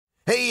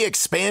Hey,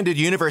 Expanded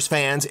Universe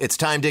fans, it's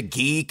time to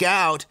geek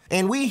out.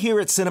 And we here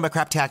at Cinema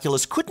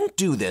Craptaculus couldn't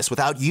do this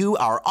without you,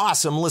 our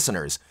awesome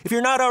listeners. If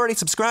you're not already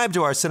subscribed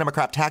to our Cinema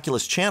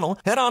Craptaculus channel,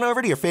 head on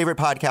over to your favorite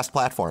podcast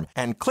platform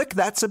and click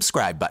that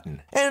subscribe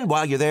button. And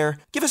while you're there,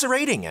 give us a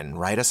rating and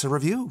write us a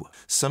review.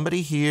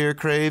 Somebody here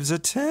craves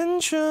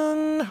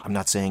attention. I'm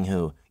not saying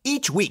who.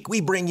 Each week,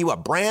 we bring you a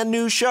brand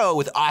new show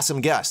with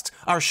awesome guests.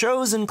 Our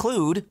shows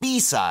include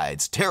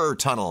B-Sides, Terror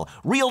Tunnel,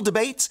 Real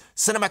Debates,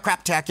 Cinema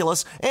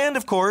Craptaculus, and,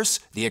 of course,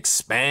 the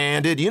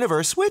Expanded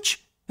Universe,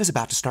 which is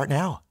about to start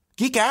now.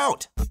 Geek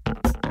out!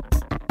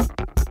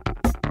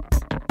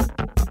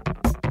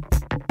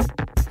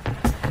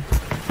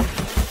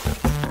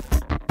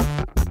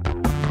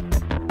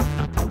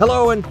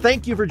 Hello, and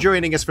thank you for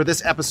joining us for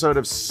this episode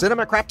of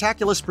Cinema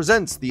Craptaculus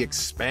Presents, the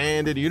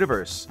Expanded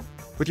Universe,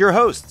 with your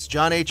hosts,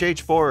 John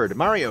H. Ford,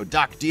 Mario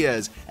Doc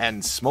Diaz,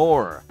 and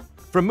s'more.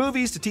 From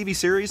movies to TV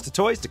series to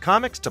toys to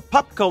comics to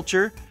pop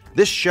culture,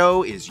 this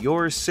show is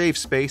your safe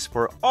space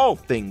for all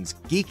things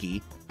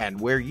geeky and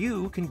where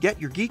you can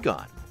get your geek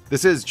on.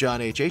 This is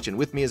John H., and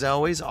with me as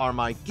always are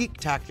my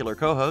geektacular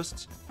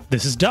co-hosts.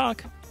 This is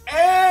Doc.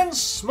 And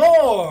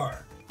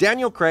s'more!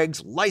 Daniel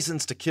Craig's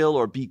license to kill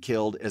or be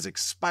killed is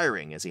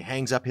expiring as he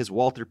hangs up his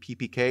Walther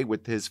PPK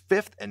with his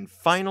fifth and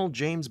final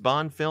James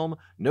Bond film,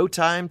 No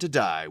Time to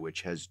Die,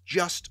 which has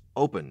just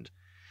opened.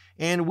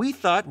 And we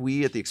thought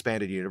we at the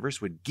Expanded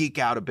Universe would geek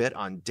out a bit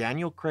on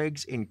Daniel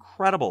Craig's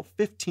incredible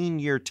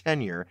 15-year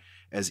tenure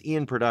as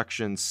Ian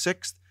Productions'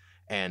 sixth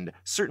and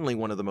certainly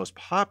one of the most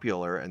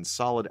popular and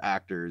solid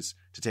actors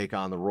to take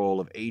on the role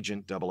of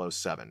Agent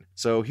 007.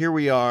 So here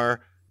we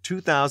are,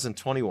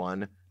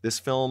 2021. This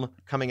film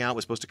coming out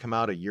was supposed to come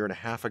out a year and a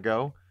half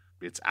ago.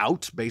 It's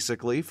out,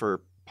 basically,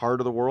 for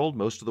part of the world.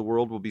 Most of the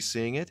world will be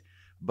seeing it.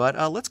 But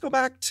let's go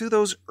back to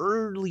those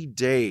early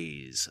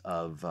days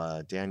of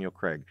Daniel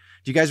Craig.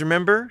 Do you guys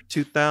remember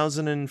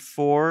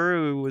 2004?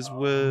 It was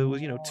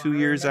 2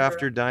 years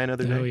after Die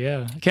Another Day. Oh,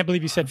 yeah. I can't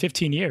believe you said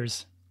 15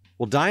 years.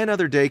 Well, Die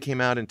Another Day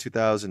came out in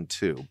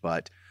 2002,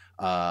 but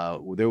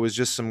there was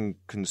just some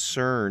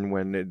concern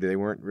when they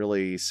weren't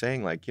really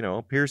saying, like,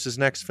 Pierce's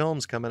next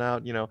film's coming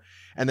out,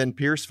 and then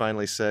Pierce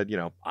finally said,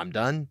 I'm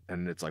done.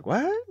 And it's like,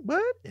 what?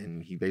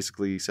 And he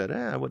basically said,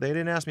 well, they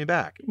didn't ask me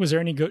back. Was there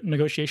any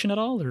negotiation at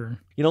all? Or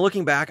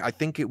looking back, I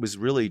think it was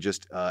really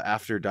just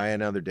after Die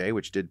Another Day,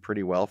 which did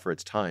pretty well for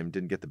its time,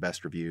 didn't get the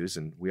best reviews,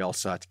 and we all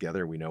saw it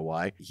together. We know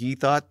why. He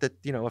thought that,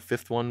 a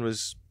fifth one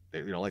was,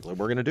 like, we're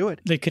going to do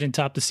it. They couldn't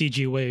top the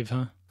CG wave,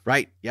 huh?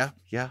 Right. Yeah.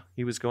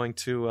 He was going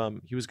to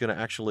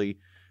actually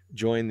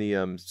join the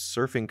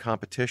surfing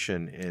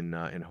competition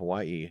in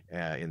Hawaii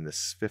in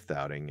this fifth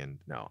outing. And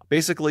no,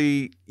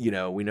 basically,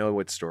 we know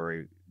what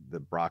story the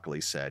Broccoli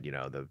said.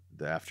 The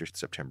after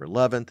September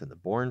 11th and the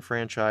Bourne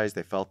franchise,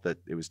 they felt that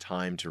it was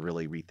time to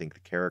really rethink the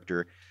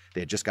character.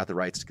 They had just got the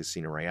rights to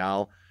Casino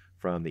Royale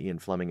from the Ian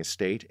Fleming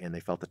estate, and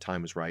they felt the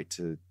time was right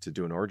to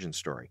do an origin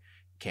story.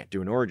 Can't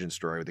do an origin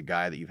story with a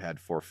guy that you've had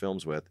 4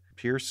 films with.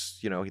 Pierce,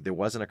 there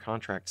wasn't a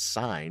contract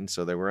signed,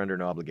 so they were under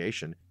no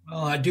obligation.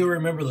 Well, I do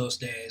remember those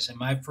days, and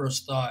my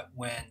first thought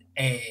when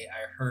A,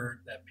 I heard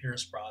that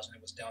Pierce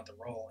Brosnan was down the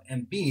role,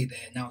 and B, they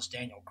announced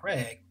Daniel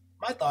Craig,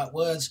 my thought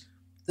was,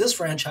 this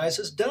franchise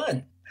is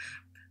done.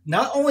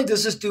 Not only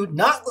does this dude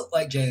not look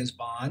like James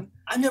Bond,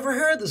 I never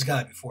heard of this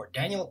guy before.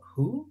 Daniel,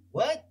 who?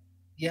 What?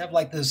 You have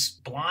like this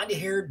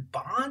blonde-haired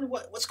Bond?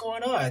 What's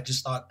going on? I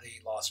just thought they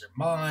lost their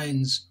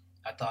minds.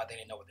 I thought they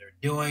didn't know what they were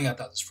doing. I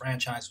thought this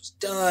franchise was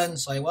done.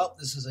 It's like, well,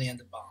 this is the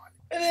end of Bond.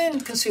 And then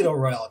Casino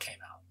Royale came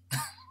out.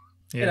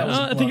 Yeah,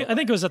 I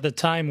think it was at the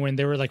time when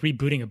they were like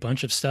rebooting a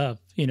bunch of stuff.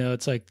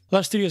 It's like a lot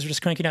of studios were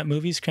just cranking out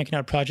movies, cranking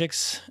out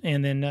projects,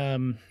 and then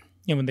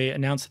when they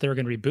announced that they were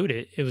going to reboot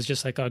it, it was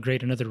just like, oh,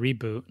 great, another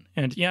reboot.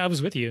 And yeah, I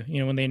was with you.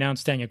 When they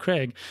announced Daniel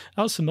Craig,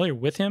 I was familiar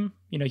with him.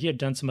 He had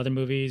done some other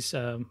movies.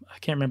 I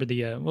can't remember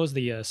what was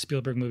the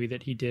Spielberg movie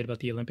that he did about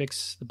the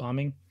Olympics, the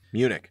bombing.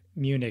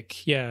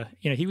 Munich, yeah.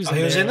 He was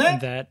in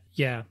that?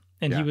 Yeah.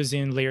 And he was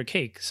in Layer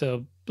Cake.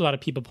 So a lot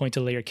of people point to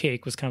Layer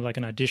Cake was kind of like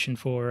an audition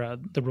for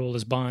the role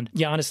as Bond.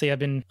 Yeah, honestly, I've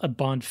been a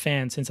Bond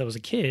fan since I was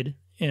a kid.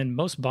 And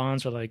most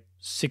Bonds are like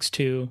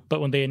 6'2". But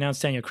when they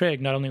announced Daniel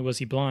Craig, not only was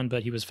he blonde,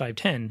 but he was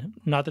 5'10".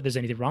 Not that there's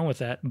anything wrong with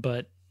that,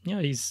 but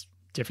he's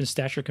different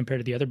stature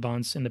compared to the other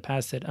Bonds in the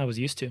past that I was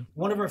used to.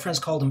 One of our friends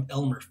called him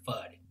Elmer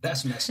Fudd.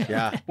 That's messed up.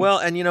 Yeah. Well,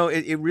 and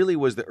it really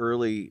was the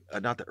early,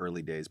 not the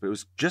early days, but it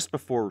was just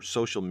before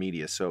social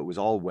media. So it was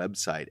all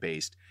website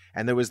based.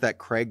 And there was that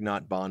Craig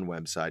Not Bond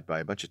website by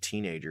a bunch of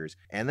teenagers.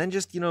 And then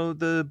just,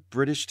 the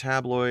British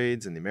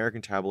tabloids and the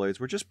American tabloids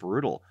were just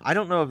brutal. I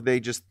don't know if they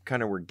just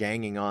kind of were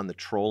ganging on the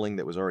trolling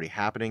that was already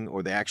happening,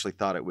 or they actually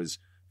thought it was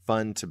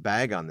fun to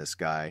bag on this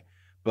guy.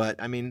 But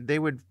I mean, they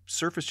would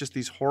surface just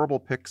these horrible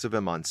pics of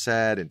him on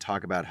set and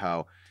talk about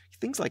how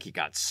things like he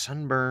got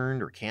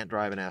sunburned or can't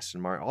drive an Aston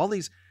Martin. All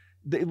these,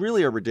 they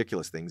really are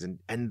ridiculous things.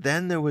 And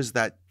then there was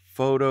that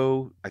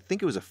photo. I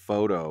think it was a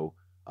photo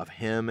of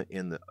him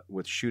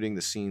with shooting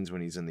the scenes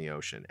when he's in the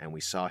ocean, and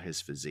we saw his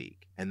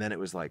physique. And then it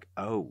was like,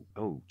 oh,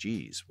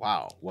 geez,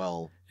 wow.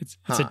 Well, it's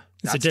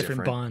a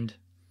different Bond.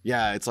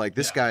 Yeah, it's like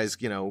this guy's,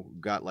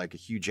 got like a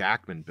Hugh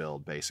Jackman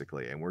build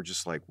basically. And we're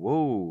just like,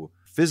 whoa,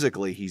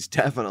 physically, he's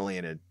definitely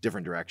in a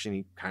different direction.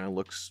 He kind of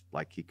looks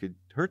like he could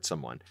hurt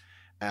someone.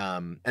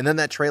 And then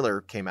that trailer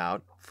came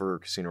out for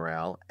Casino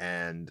Royale,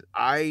 and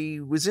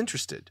I was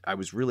interested. I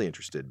was really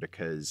interested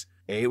because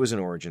it was an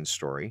origin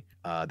story.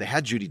 They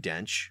had Judi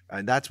Dench,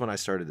 and that's when I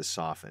started to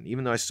soften,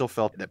 even though I still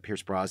felt that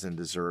Pierce Brosnan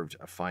deserved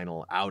a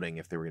final outing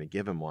if they were going to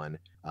give him one.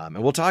 And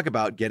we'll talk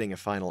about getting a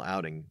final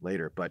outing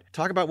later, but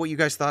talk about what you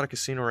guys thought of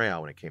Casino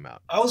Royale when it came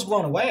out. I was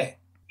blown away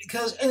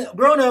because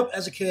growing up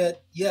as a kid,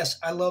 yes,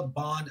 I loved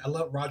Bond. I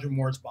loved Roger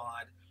Moore's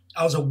Bond.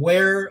 I was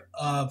aware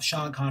of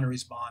Sean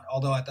Connery's Bond,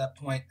 although at that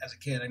point as a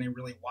kid, I didn't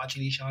really watch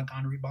any Sean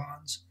Connery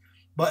Bonds.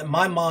 But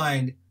my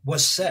mind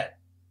was set.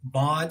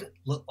 Bond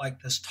looked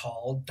like this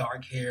tall,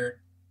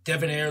 dark-haired,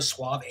 debonair,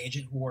 suave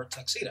agent who wore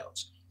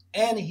tuxedos.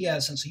 And he had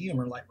a sense of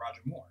humor like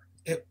Roger Moore.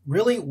 It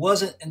really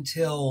wasn't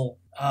until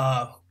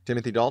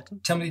Timothy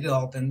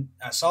Dalton,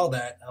 I saw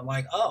that. I'm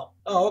like, oh,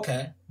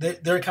 okay.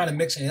 They're kind of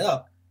mixing it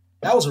up.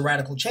 That was a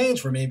radical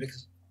change for me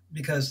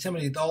because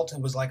Timothy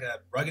Dalton was like a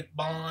rugged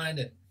Bond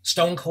and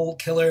stone cold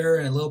killer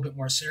and a little bit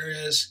more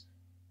serious.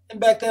 And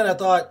back then I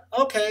thought,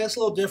 okay, it's a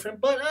little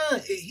different, but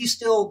he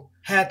still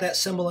had that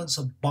semblance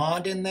of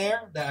Bond in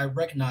there that I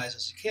recognized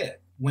as a kid.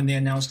 When they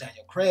announced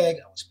Daniel Craig,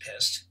 I was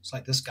pissed. It's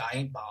like, this guy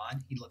ain't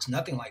Bond. He looks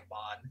nothing like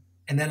Bond.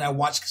 And then I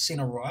watched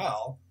Casino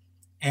Royale,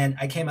 and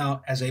I came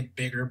out as a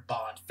bigger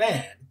Bond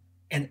fan.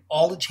 And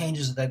all the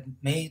changes that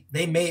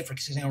they made for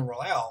Casino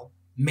Royale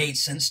made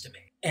sense to me.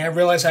 And I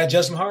realized I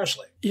judged him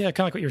harshly. Yeah,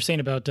 kind of like what you were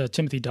saying about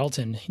Timothy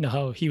Dalton,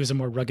 how he was a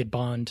more rugged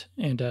Bond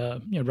and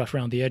rough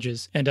around the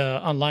edges. And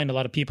online, a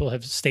lot of people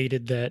have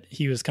stated that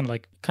he was kind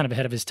of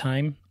ahead of his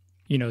time.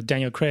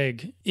 Daniel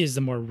Craig is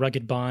the more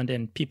rugged Bond,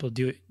 and people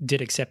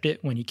did accept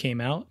it when he came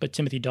out. But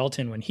Timothy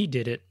Dalton, when he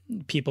did it,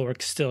 people were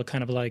still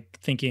kind of like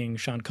thinking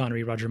Sean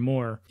Connery, Roger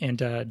Moore, and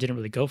didn't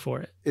really go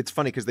for it. It's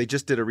funny because they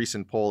just did a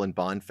recent poll in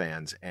Bond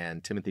fans,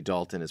 and Timothy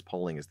Dalton is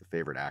polling as the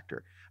favorite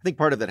actor. I think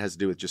part of that has to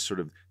do with just sort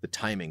of the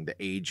timing, the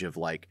age of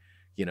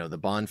the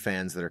Bond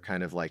fans that are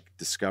kind of like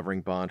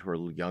discovering Bond who are a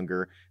little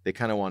younger. They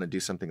kind of want to do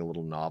something a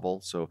little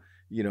novel. So,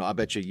 I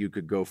bet you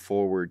could go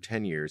forward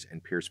 10 years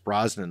and Pierce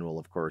Brosnan will,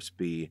 of course,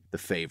 be the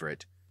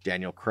favorite.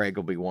 Daniel Craig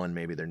will be one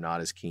maybe they're not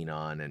as keen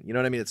on. And you know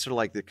what I mean? It's sort of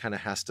like it kind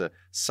of has to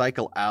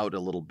cycle out a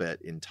little bit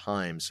in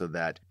time so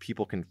that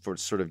people can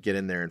sort of get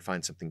in there and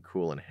find something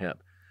cool and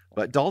hip.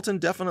 But Dalton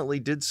definitely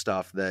did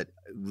stuff that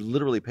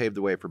literally paved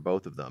the way for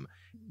both of them.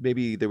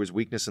 Maybe there was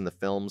weakness in the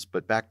films,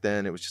 but back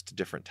then it was just a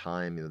different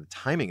time. The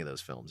timing of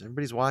those films.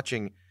 Everybody's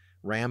watching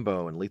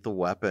Rambo and Lethal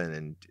Weapon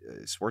and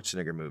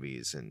Schwarzenegger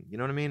movies, and you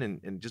know what I mean?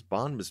 And just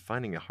Bond was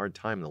finding a hard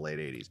time in the late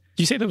 80s.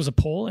 Did you say there was a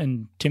poll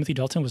and Timothy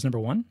Dalton was number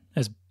one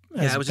as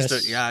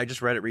yeah, I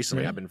just read it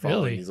recently. I've been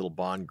following these little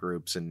Bond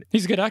groups, and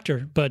he's a good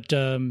actor. But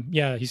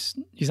he's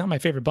not my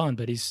favorite Bond,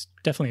 but he's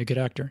definitely a good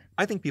actor.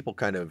 I think people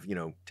kind of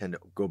tend to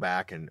go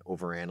back and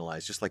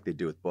overanalyze, just like they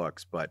do with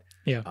books. But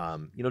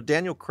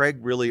Daniel Craig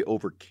really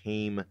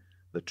overcame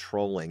the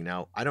trolling.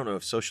 Now, I don't know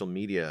if social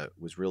media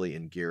was really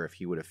in gear, if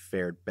he would have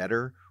fared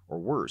better or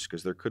worse,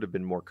 because there could have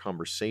been more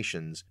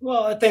conversations.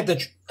 Well, I think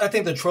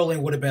the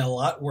trolling would have been a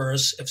lot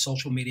worse if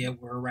social media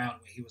were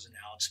around when he was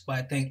announced. But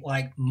I think,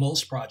 like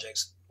most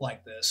projects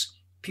like this,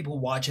 people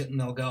watch it and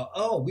they'll go,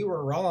 "Oh, we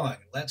were wrong.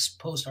 Let's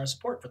post our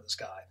support for this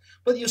guy."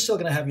 But you're still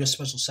going to have your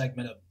special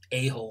segment of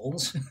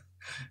a-holes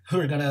who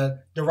are going to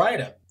deride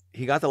him.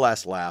 He got the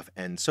last laugh,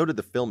 and so did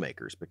the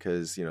filmmakers,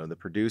 because the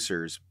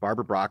producers,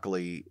 Barbara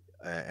Broccoli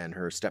and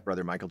her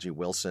stepbrother Michael G.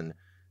 Wilson,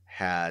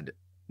 had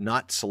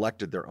not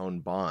selected their own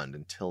Bond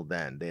until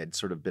then. They had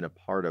sort of been a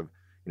part of,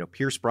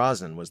 Pierce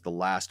Brosnan was the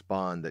last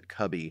Bond that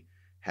Cubby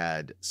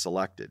had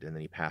selected, and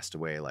then he passed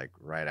away like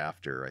right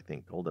after, I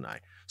think, GoldenEye.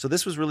 So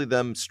this was really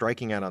them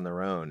striking out on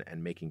their own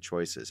and making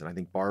choices, and I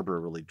think Barbara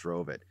really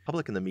drove it.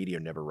 Public and the media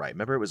are never right.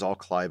 Remember, it was all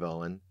Clive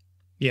Owen?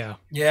 Yeah.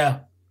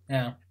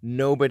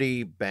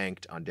 Nobody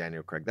banked on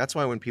Daniel Craig. That's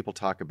why when people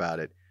talk about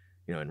it,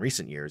 in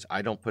recent years,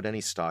 I don't put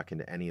any stock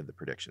into any of the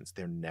predictions.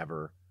 They're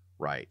never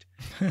right.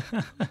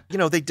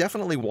 They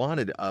definitely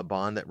wanted a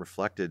Bond that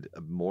reflected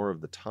more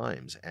of the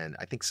times. And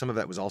I think some of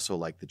that was also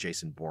like the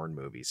Jason Bourne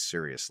movies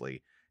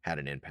seriously had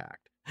an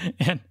impact.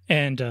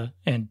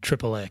 And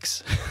Triple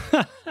X.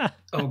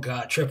 Oh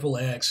God, Triple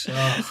X.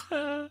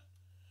 Oh.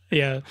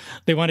 Yeah,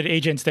 they wanted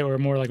agents that were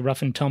more like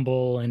rough and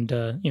tumble and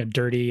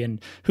dirty,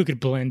 and who could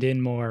blend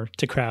in more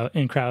to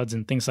crowds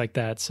and things like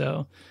that.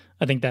 So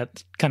I think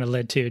that kind of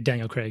led to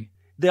Daniel Craig.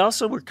 They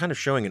also were kind of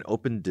showing an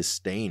open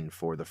disdain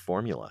for the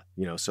formula,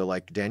 so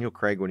like Daniel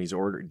Craig, when he's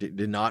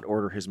did not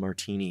order his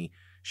martini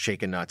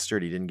shaken, not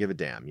stirred. He didn't give a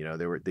damn.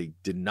 They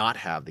did not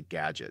have the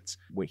gadgets.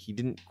 When he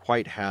didn't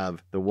quite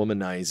have the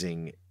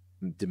womanizing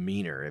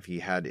demeanor. If he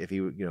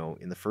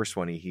in the first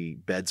one, he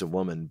beds a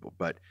woman,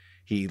 but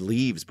he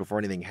leaves before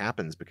anything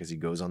happens because he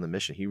goes on the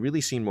mission. He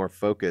really seemed more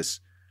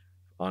focused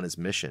on his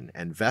mission.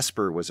 And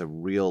Vesper was a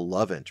real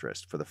love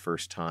interest for the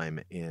first time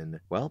in,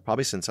 well,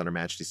 probably since Under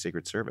Majesty's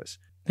Secret Service.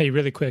 Hey,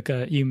 really quick,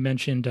 you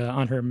mentioned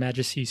on Her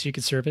Majesty's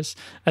Secret Service.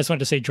 I just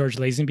wanted to say George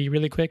Lazenby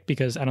really quick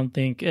because I don't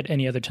think at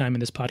any other time in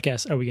this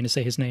podcast are we going to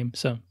say his name.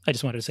 So I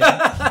just wanted to say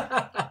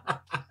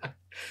that.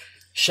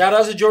 Shout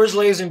out to George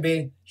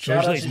Lazenby.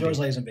 Shout out to George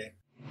Lazenby.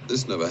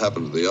 This never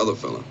happened to the other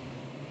fella.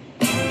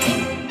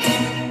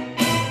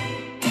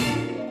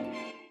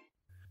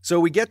 So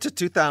we get to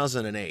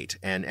 2008,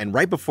 and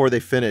right before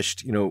they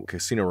finished,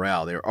 Casino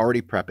Royale, they were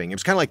already prepping. It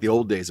was kind of like the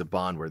old days of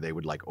Bond where they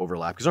would like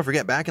overlap. Because don't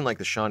forget, back in like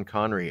the Sean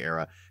Connery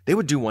era, they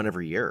would do one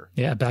every year.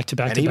 Yeah, back to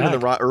back and to back. And even in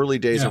the early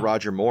days of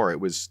Roger Moore,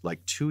 it was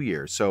like 2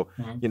 years. So,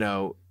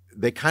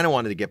 they kind of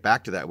wanted to get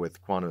back to that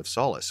with Quantum of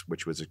Solace,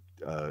 which was,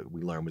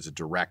 we learned, was a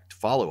direct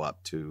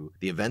follow-up to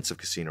the events of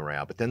Casino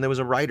Royale. But then there was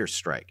a writer's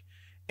strike.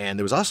 And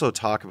there was also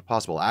talk of a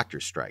possible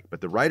actor's strike. But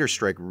the writer's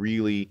strike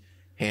really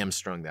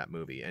hamstrung that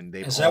movie, and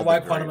is that why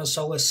Quantum of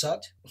Solace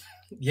sucked?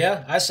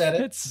 Yeah, I said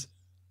it.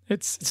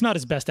 It's not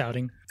his best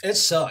outing. It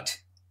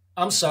sucked.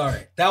 I'm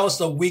sorry, that was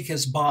the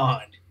weakest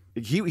Bond.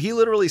 He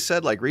literally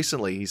said, like,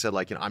 recently, he said,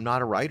 like, I'm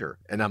not a writer,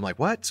 and I'm like,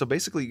 what? So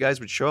basically, you guys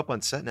would show up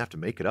on set and have to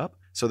make it up.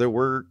 So there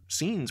were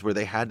scenes where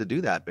they had to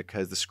do that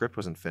because the script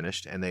wasn't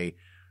finished, and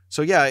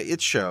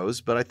it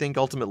shows, but I think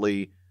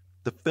ultimately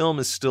the film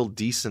is still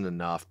decent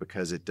enough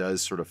because it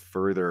does sort of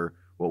further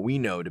what we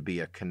know to be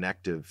a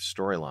connective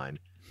storyline.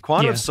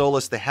 Quantum of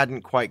Solace, they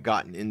hadn't quite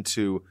gotten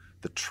into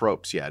the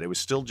tropes yet. It was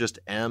still just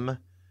M,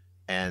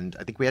 and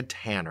I think we had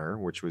Tanner,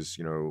 which was,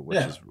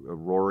 is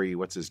Rory,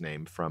 what's his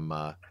name, from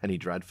Penny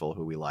Dreadful,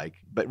 who we like.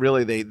 But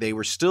really, they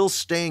were still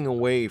staying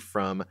away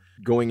from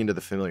going into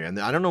the familiar. And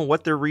I don't know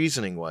what their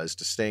reasoning was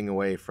to staying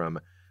away from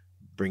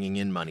bringing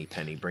in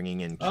Moneypenny, bringing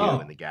in Q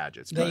and the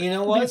gadgets. But you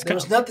know what? There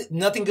was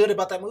nothing good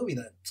about that movie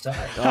then. Sorry.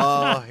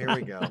 Oh, here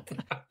we go.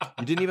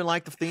 You didn't even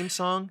like the theme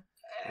song?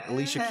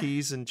 Alicia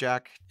Keys and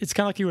Jack. It's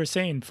kind of like you were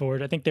saying,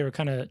 Ford. I think they were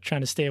kind of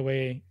trying to stay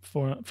away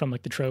from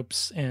like the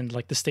tropes and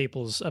like the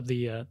staples of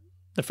the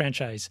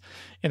franchise.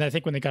 And I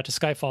think when they got to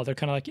Skyfall, they're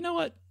kind of like, you know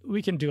what,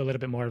 we can do a little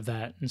bit more of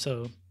that. And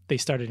so they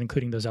started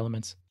including those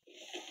elements.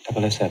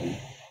 007,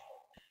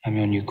 I'm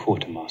your new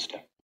quartermaster.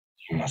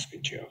 You must be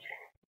joking.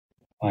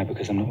 Why?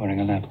 Because I'm not wearing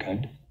a lab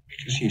coat?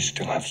 Because you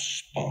still have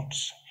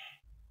spots.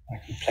 My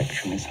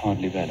complexion is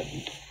hardly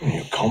relevant. And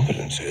your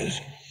competence is.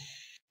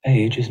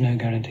 Age is no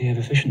guarantee of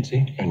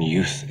efficiency. And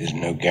youth is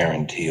no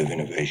guarantee of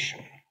innovation.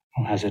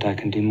 I'll hazard I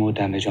can do more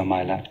damage on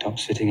my laptop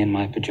sitting in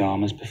my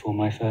pajamas before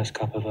my first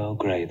cup of Earl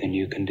Grey than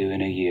you can do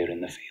in a year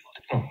in the field.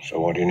 Oh, so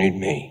why do you need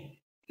me?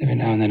 Every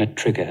now and then a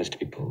trigger has to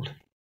be pulled.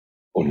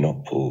 Or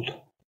not pulled.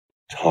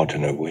 It's hard to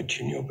know which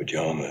in your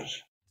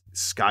pajamas.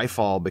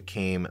 Skyfall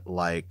became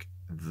like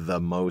the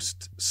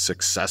most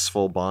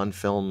successful Bond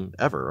film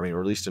ever. I mean,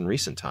 or at least in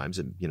recent times,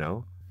 it,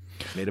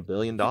 made $1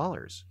 billion.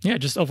 Yeah,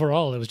 just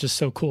overall, it was just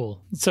so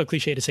cool. It's so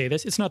cliche to say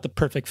this. It's not the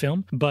perfect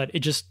film, but it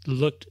just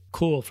looked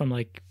cool from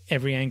like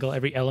every angle,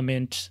 every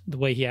element, the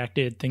way he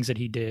acted, things that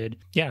he did.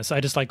 Yeah, so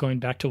I just like going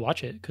back to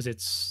watch it because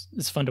it's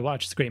fun to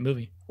watch. It's a great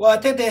movie. Well, I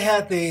think they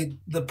had the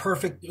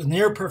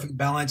near perfect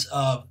balance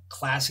of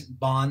classic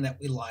Bond that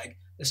we like.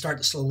 They start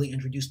to slowly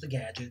introduce the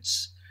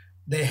gadgets.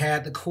 They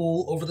had the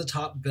cool,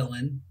 over-the-top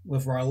villain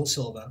with Raul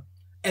Silva.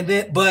 And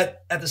then,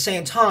 but at the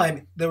same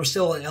time, there was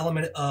still an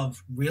element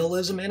of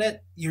realism in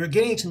it. You're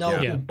getting to know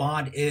who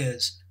Bond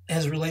is, and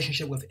his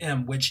relationship with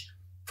M, which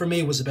for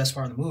me was the best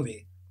part of the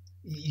movie.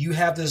 You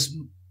have this,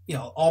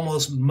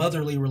 almost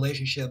motherly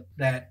relationship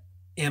that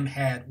M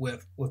had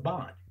with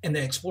Bond, and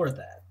they explored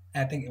that.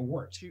 I think it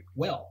worked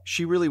well.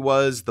 She really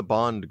was the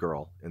Bond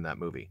girl in that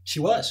movie. She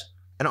was.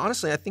 And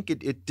honestly, I think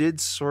it did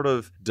sort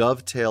of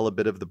dovetail a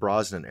bit of the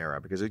Brosnan era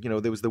because,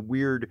 there was the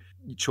weird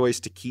choice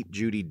to keep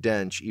Judi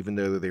Dench even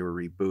though they were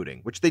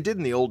rebooting, which they did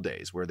in the old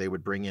days where they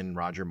would bring in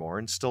Roger Moore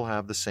and still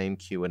have the same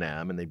Q and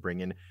M, and they bring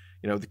in,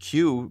 the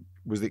Q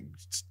was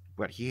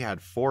he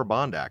had 4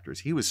 Bond actors.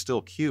 He was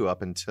still Q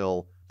up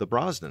until the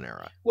Brosnan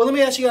era. Well, let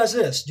me ask you guys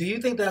this. Do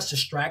you think that's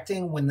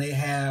distracting when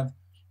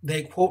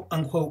they quote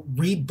unquote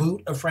reboot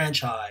a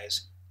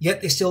franchise,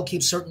 yet they still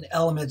keep certain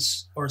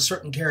elements or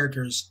certain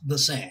characters the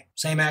same?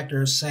 Same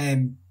actors,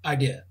 same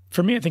idea.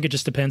 For me, I think it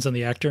just depends on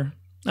the actor.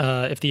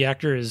 If the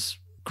actor is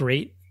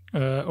great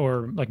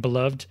or like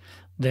beloved,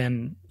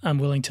 then I'm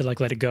willing to like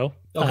let it go.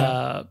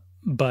 Okay.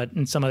 But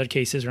in some other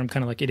cases where I'm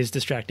kind of like, it is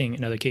distracting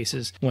in other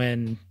cases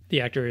when the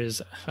actor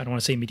is, I don't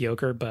want to say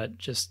mediocre, but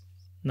just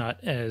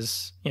not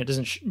as,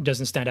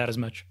 doesn't stand out as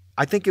much.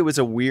 I think it was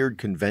a weird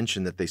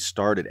convention that they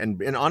started.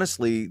 And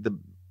honestly,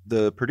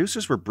 the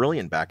producers were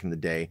brilliant back in the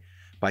day.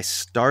 By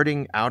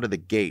starting out of the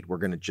gate, we're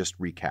going to just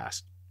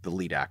recast the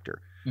lead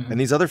actor. Mm-hmm.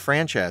 And these other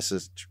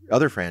franchises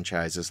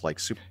like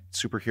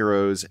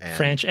superheroes and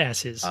French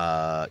asses,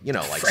 like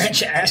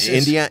French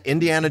asses.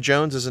 Indiana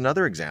Jones is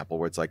another example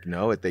where it's like,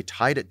 no, they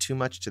tied it too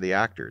much to the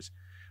actors.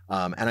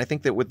 And I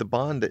think that with the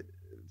Bond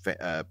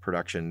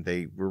production,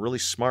 they were really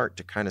smart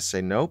to kind of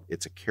say, nope,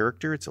 it's a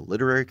character. It's a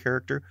literary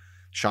character.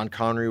 Sean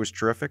Connery was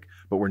terrific,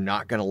 but we're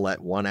not going to let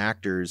one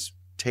actor's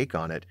take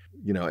on it.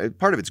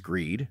 Part of it's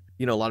greed.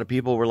 A lot of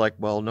people were like,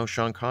 well, no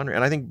Sean Connery.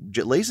 And I think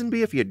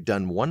Lazenby, if he had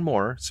done one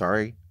more,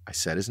 sorry, I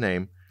said his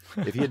name,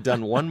 If he had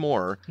done one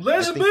more, Let I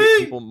it think be!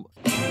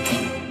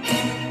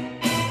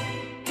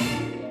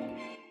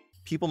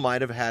 people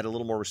might have had a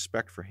little more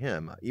respect for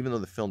him, even though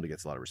the film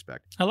gets a lot of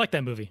respect. I like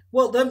that movie.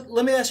 Well,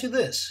 let me ask you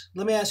this.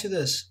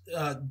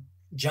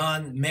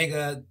 John,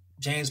 mega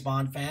James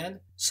Bond fan.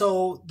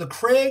 So the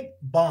Craig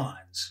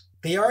Bonds,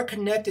 they are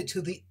connected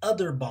to the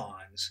other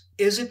Bonds.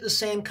 Is it the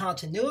same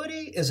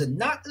continuity? Is it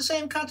not the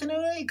same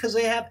continuity? Because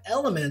they have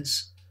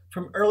elements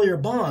from earlier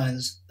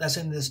Bonds that's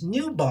in this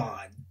new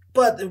Bond.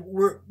 But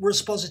we're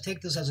supposed to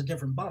take this as a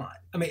different Bond.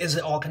 I mean, is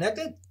it all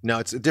connected? No,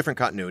 it's a different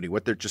continuity.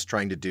 What they're just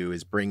trying to do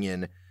is bring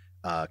in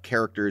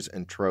characters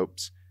and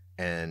tropes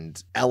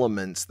and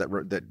elements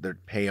that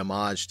pay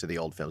homage to the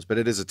old films, but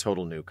it is a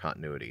total new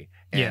continuity.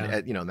 And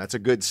and that's a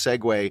good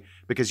segue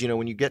because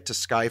when you get to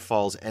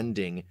Skyfall's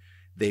ending,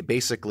 they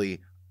basically,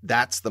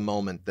 that's the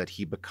moment that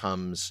he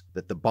becomes,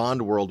 that the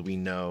Bond world we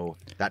know,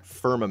 that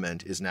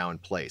firmament is now in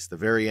place. The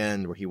very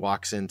end where he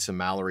walks into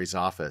Mallory's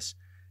office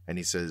and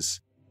he says,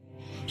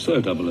 "So,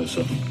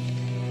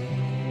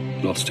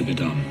 007, lots to be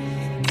done.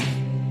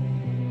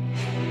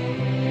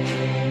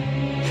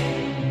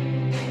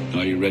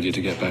 Are you ready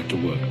to get back to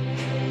work?"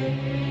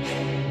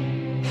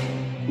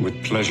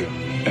 With pleasure,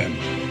 M.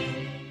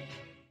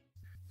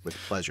 With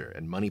pleasure.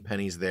 And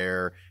Moneypenny's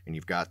there, and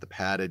you've got the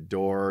padded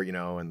door,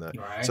 and the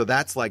Right. So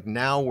that's like,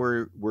 now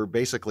we're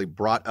basically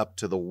brought up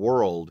to the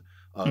world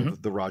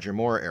of the Roger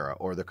Moore era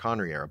or the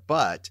Connery era.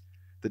 But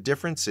the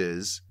difference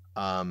is,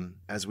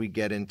 as we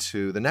get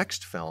into the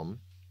next film,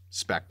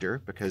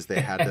 Spectre, because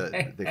they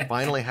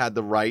finally had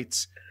the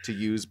rights to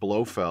use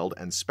Blofeld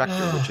and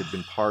Spectre, which had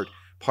been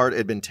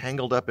had been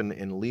tangled up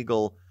in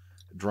legal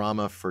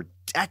drama for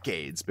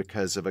decades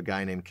because of a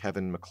guy named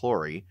Kevin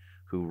McClory,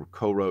 who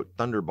co-wrote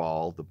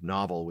Thunderball, the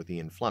novel with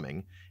Ian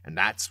Fleming. And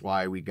that's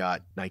why we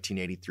got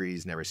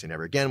 1983's Never Say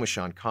Never Again with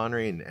Sean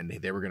Connery, and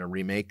they were going to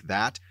remake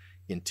that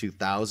in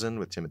 2000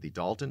 with Timothy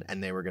Dalton,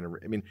 and they were going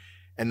to,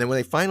 and then when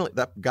they finally,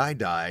 that guy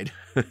died,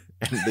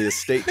 and the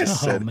estate just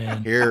said,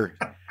 "Here,"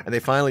 and they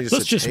finally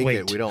just said, "Take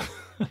it, we don't."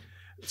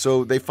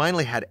 So they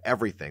finally had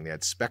everything. They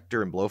had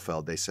Spectre and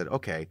Blofeld. They said,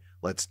 "Okay,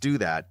 let's do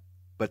that,"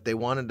 but they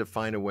wanted to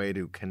find a way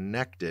to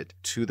connect it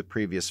to the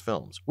previous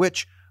films,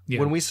 which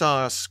when we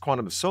saw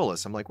Quantum of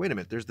Solace, I'm like, wait a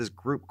minute, there's this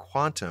group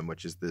Quantum,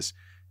 which is this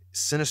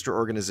sinister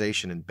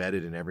organization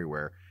embedded in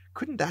everywhere.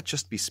 Couldn't that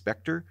just be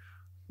Spectre?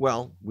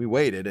 Well, we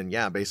waited, and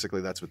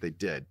basically that's what they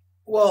did.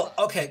 Well,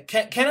 okay.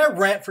 Can I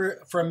rant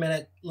for a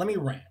minute? Let me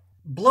rant.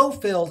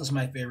 Blofeld is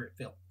my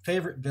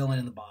favorite villain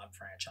in the Bond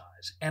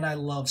franchise, and I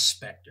love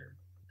Spectre,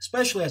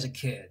 especially as a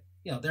kid.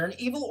 They're an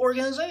evil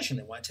organization.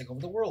 They want to take over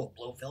the world.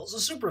 Blofeld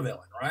is a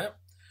supervillain, right?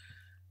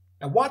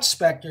 I watched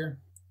Spectre.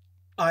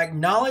 I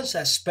acknowledge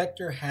that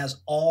Spectre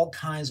has all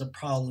kinds of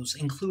problems,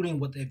 including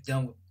what they've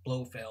done with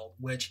Blofeld,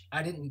 which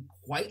I didn't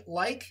quite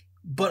like,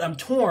 but I'm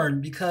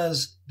torn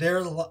because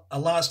there's a lot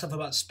of stuff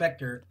about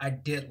Spectre I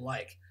did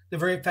like. The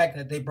very fact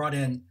that they brought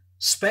in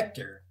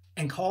Spectre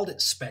and called it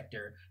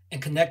Spectre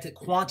and connected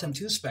Quantum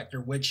to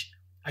Spectre, which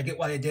I get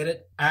why they did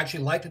it. I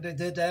actually like that they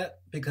did that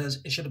because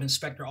it should have been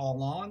Spectre all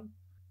along.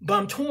 But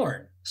I'm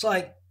torn. It's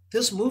like,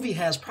 this movie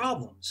has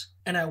problems,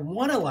 and I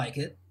want to like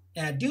it,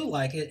 and I do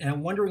like it, and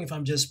I'm wondering if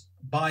I'm just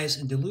biased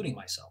and deluding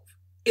myself.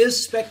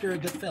 Is Spectre a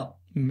good film?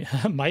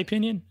 My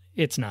opinion,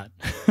 it's not.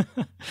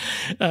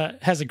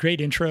 Has a great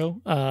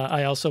intro.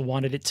 I also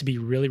wanted it to be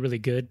really, really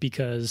good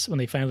because when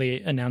they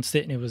finally announced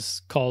it and it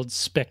was called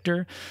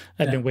Spectre,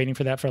 I'd been waiting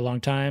for that for a long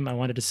time. I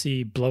wanted to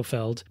see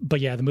Blofeld. But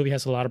the movie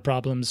has a lot of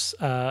problems.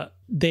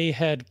 They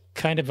had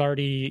kind of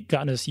already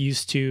gotten us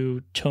used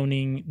to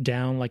toning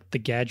down like the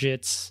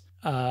gadgets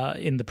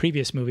in the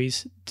previous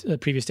movies, the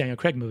previous Daniel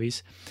Craig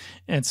movies.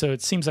 And so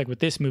it seems like with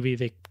this movie,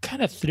 they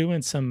kind of threw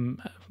in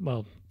some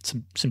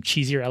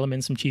cheesier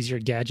elements, some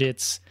cheesier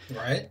gadgets,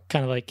 right?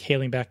 Kind of like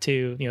hailing back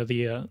to,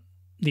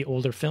 the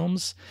older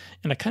films.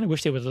 And I kind of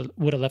wish they would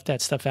have left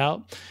that stuff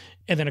out.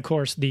 And then of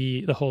course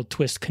the whole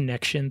twist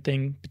connection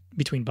thing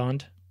between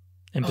Bond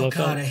and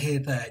Blofeld. Oh God, I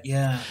hate that.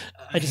 Yeah.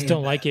 I just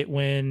don't like it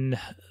when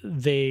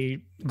they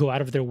go out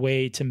of their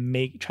way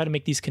to try to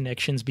make these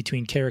connections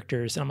between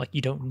characters. And I'm like,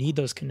 you don't need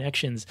those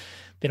connections.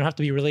 They don't have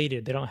to be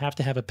related. They don't have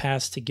to have a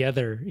past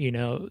together,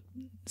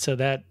 So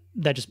that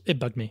just, it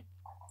bugged me.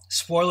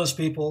 Spoilers,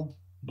 people.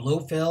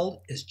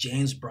 Blofeld is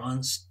James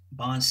Bond's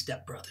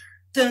stepbrother.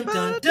 Dun,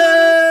 dun,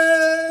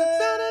 dun!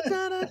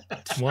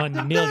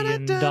 $1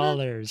 million.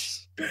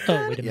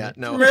 Oh, wait a minute.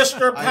 No.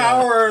 Mr.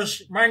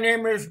 Powers, my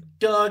name is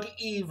Doug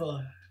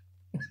Eva.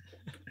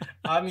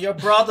 I'm your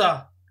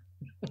brother.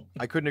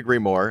 I couldn't agree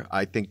more.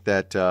 I think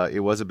that it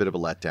was a bit of a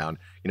letdown.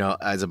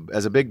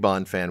 As a big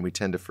Bond fan, we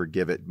tend to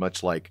forgive it,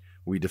 much like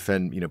we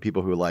defend,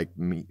 people who like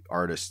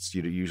artists.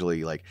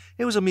 Usually like,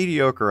 it was a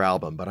mediocre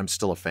album, but I'm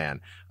still a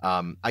fan.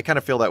 I kind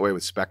of feel that way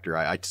with Spectre.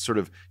 I sort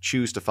of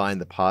choose to find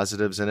the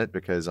positives in it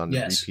because on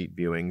repeat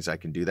viewings I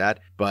can do that.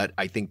 But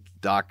I think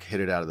Doc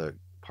hit it out of the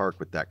park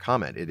with that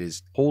comment. It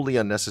is wholly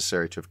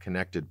unnecessary to have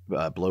connected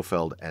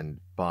Blofeld and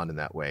Bond in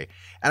that way.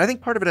 And I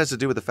think part of it has to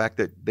do with the fact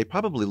that they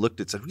probably looked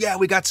at and said, yeah,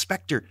 we got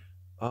Spectre.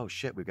 oh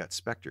shit, we've got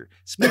Spectre.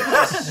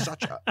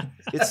 Spectre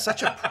is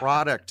such a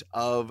product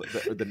of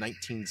the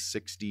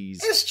 1960s.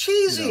 It's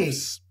cheesy. You know,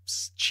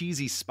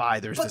 cheesy spy.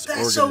 There's but this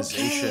that's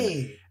organization,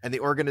 okay. and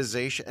the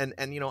organization,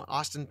 and you know,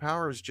 Austin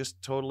Powers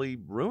just totally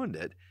ruined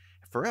it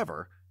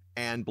forever,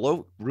 and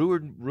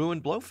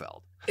ruined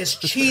Blofeld. It's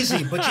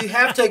cheesy, but you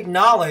have to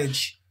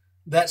acknowledge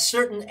that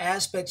certain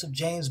aspects of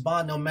James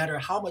Bond, no matter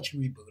how much you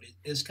reboot it,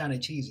 is kind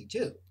of cheesy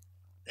too.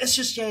 It's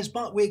just James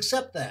Bond. We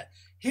accept that.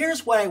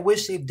 Here's what I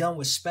wish they've done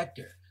with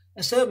Spectre.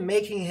 Instead of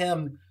making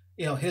him,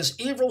 you know, his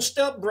evil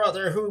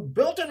stepbrother who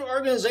built an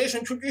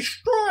organization to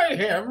destroy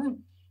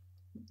him,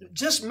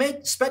 just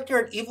make Spectre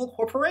an evil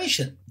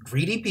corporation.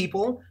 Greedy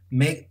people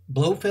make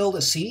Blofeld a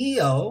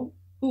CEO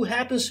who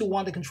happens to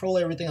want to control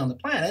everything on the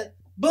planet.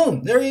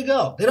 Boom, there you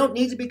go. They don't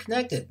need to be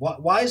connected.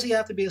 Why does he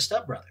have to be a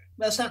stepbrother?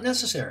 That's not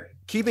necessary.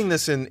 Keeping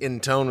this in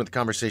tone with the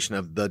conversation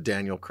of the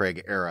Daniel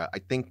Craig era, I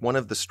think one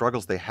of the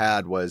struggles they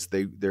had was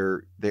they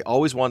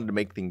always wanted to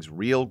make things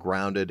real,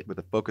 grounded, with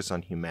a focus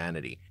on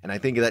humanity. And I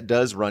think that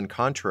does run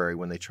contrary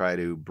when they try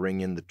to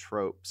bring in the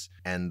tropes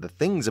and the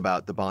things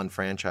about the Bond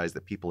franchise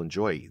that people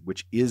enjoy,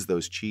 which is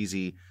those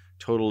cheesy,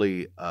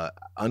 totally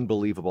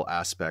unbelievable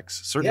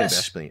aspects, certainly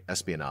of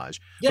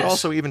espionage, but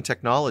also even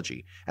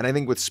technology. And I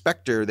think with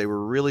Spectre, they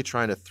were really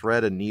trying to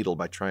thread a needle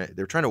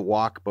they're trying to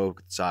walk both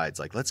sides.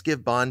 Like, let's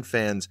give Bond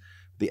fans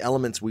the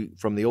elements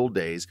from the old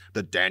days.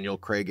 The Daniel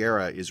Craig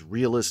era is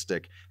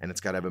realistic and it's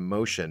got to have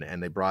emotion.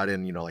 And they brought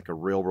in, you know, like a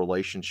real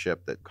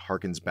relationship that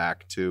harkens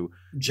back to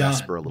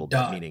Jasper a little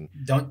bit. Meaning,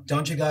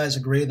 don't you guys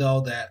agree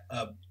though that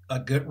a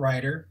good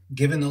writer,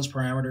 given those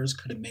parameters,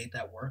 could have made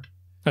that work?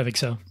 I think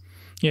so.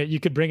 Yeah,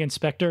 you could bring in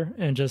Spectre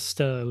and just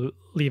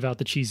leave out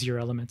the cheesier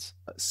elements.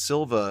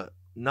 Silva,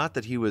 not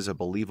that he was a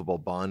believable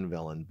Bond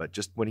villain, but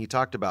just when he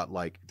talked about,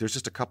 like, there's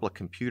just a couple of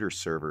computer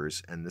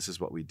servers and this is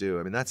what we do.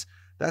 I mean, that's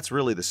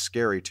really the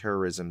scary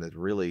terrorism that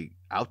really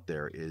out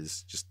there,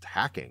 is just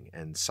hacking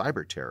and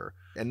cyber terror.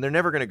 And they're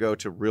never going to go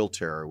to real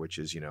terror, which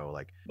is, you know,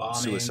 like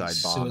suicide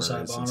bombers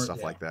and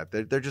stuff like that.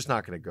 They're just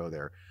not going to go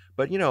there.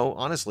 But, you know,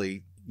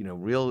 honestly, you know,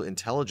 real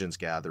intelligence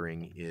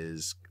gathering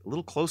is a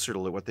little closer to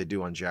what they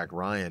do on Jack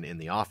Ryan in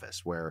The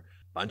Office, where a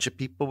bunch of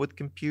people with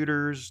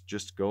computers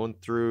just going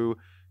through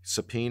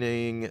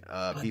subpoenaing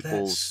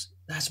people's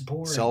that's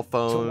boring cell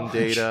phone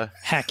data.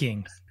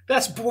 Hacking.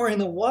 That's boring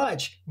to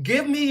watch.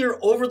 Give me your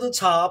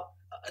over-the-top,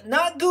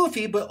 not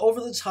goofy, but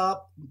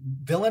over-the-top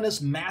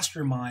villainous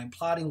mastermind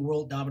plotting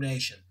world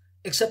domination,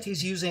 except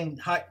he's using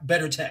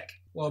better tech.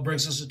 Well, it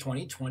brings us to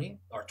 2020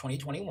 or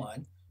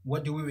 2021.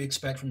 What do we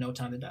expect from No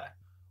Time to Die?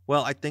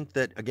 Well, I think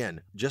that,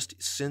 again,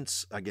 just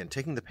since, again,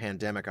 taking the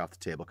pandemic off the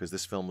table, because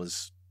this film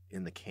was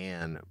in the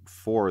can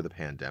for the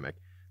pandemic,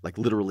 like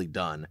literally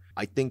done,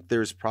 I think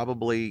there's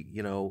probably,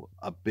 you know,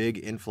 a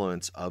big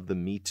influence of the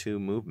Me Too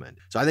movement.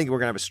 So I think we're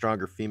going to have a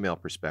stronger female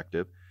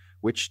perspective,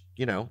 which,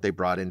 you know, they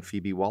brought in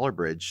Phoebe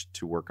Waller-Bridge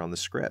to work on the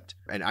script.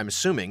 And I'm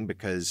assuming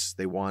because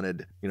they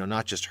wanted, you know,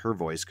 not just her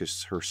voice,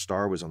 because her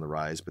star was on the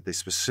rise, but they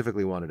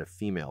specifically wanted a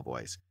female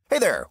voice. Hey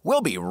there,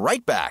 we'll be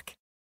right back.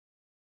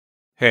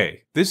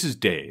 Hey, this is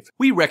Dave.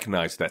 We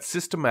recognize that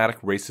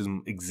systematic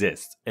racism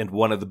exists, and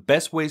one of the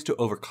best ways to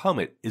overcome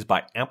it is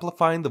by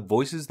amplifying the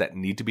voices that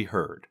need to be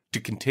heard. To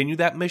continue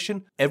that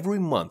mission, every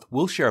month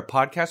we'll share a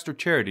podcast or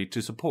charity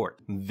to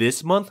support.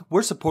 This month,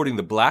 we're supporting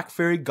the Black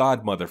Fairy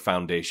Godmother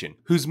Foundation,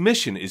 whose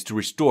mission is to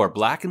restore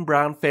Black and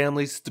Brown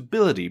families'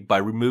 stability by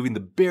removing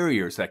the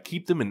barriers that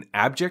keep them in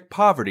abject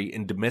poverty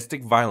in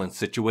domestic violence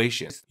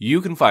situations.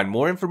 You can find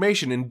more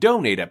information and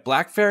donate at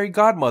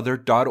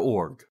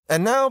blackfairygodmother.org.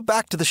 And now,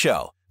 back to the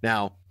show.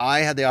 Now, I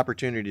had the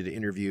opportunity to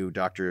interview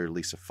Dr.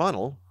 Lisa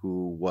Funnell,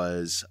 who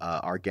was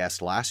our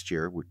guest last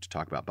year to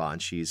talk about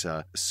Bond. She's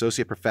an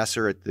associate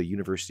professor at the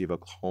University of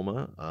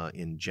Oklahoma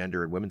in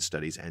gender and women's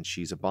studies, and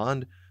she's a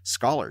Bond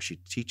scholar. She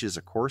teaches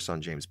a course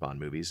on James Bond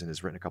movies and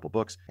has written a couple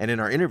books. And in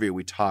our interview,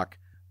 we talk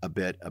a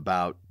bit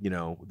about, you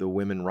know, the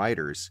women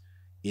writers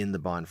in the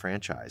Bond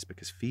franchise,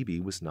 because Phoebe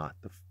was not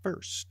the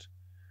first.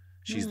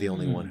 She's the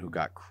only one who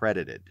got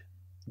credited.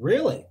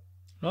 Really?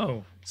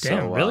 Oh,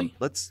 damn! So, really?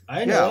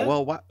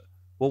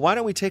 Why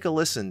don't we take a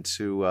listen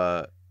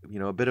to you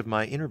know, a bit of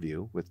my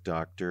interview with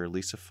Dr.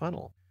 Lisa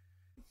Funnell.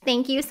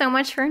 Thank you so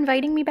much for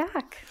inviting me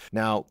back.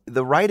 Now,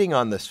 the writing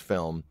on this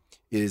film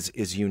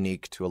is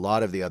unique to a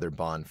lot of the other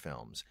Bond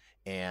films.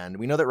 And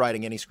we know that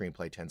writing any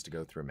screenplay tends to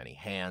go through many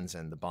hands,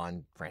 and the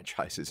Bond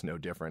franchise is no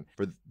different.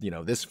 For, you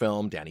know, this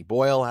film, Danny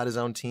Boyle had his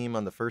own team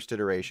on the first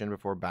iteration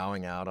before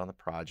bowing out on the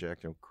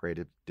project and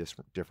creative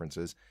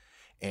differences.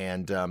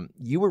 And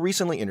you were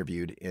recently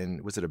interviewed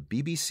in, was it a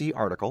BBC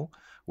article,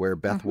 where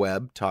Beth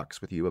Webb talks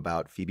with you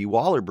about Phoebe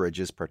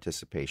Waller-Bridge's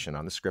participation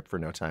on the script for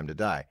No Time to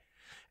Die.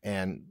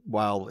 And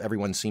while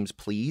everyone seems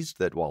pleased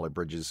that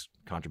Waller-Bridge's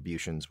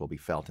contributions will be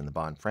felt in the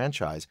Bond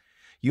franchise,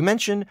 you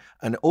mention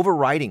an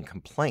overriding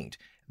complaint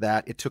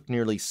that it took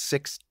nearly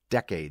 6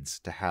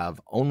 decades to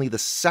have only the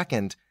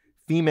second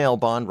female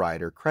Bond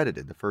writer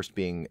credited, the first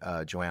being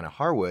Joanna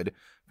Harwood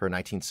for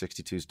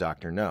 1962's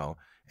Dr. No.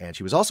 And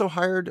she was also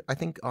hired, I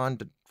think, on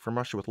From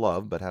Russia with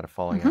Love, but had a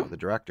falling out with the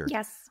director.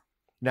 Yes.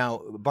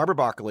 Now, Barbara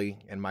Broccoli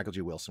and Michael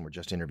G. Wilson were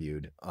just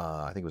interviewed,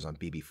 I think it was on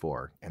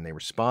BB4, and they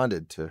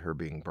responded to her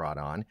being brought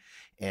on,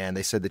 and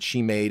they said that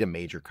she made a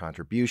major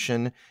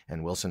contribution,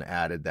 and Wilson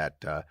added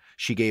that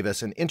she gave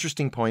us an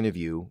interesting point of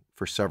view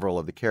for several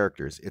of the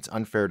characters. It's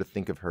unfair to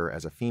think of her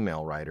as a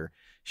female writer.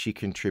 She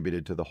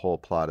contributed to the whole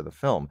plot of the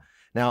film.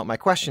 Now, my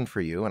question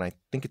for you, and I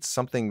think it's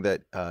something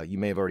that you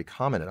may have already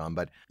commented on,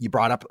 but you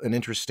brought up an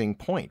interesting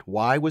point.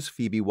 Why was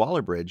Phoebe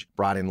Waller-Bridge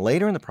brought in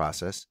later in the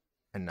process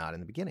and not in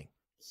the beginning?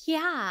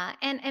 Yeah,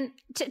 and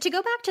to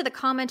go back to the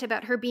comment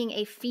about her being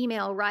a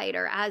female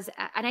writer,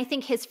 and I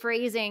think his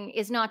phrasing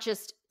is not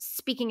just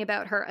speaking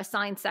about her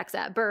assigned sex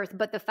at birth,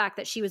 but the fact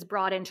that she was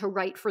brought in to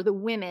write for the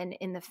women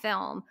in the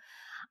film.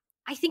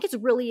 I think it's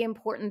really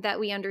important that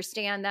we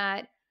understand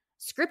that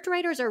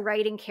scriptwriters are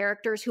writing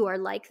characters who are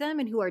like them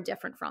and who are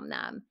different from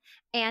them.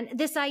 And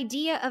this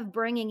idea of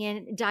bringing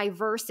in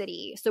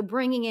diversity, so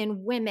bringing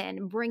in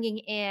women, bringing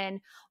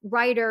in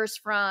writers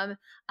from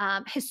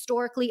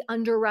historically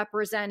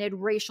underrepresented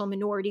racial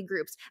minority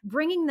groups,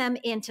 bringing them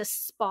into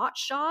spot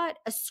shot,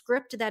 a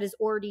script that is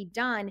already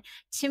done,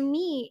 to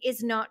me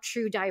is not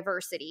true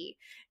diversity.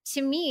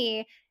 To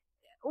me,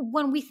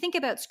 when we think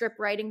about script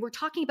writing, we're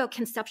talking about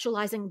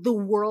conceptualizing the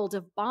world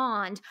of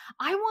Bond.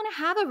 I want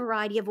to have a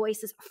variety of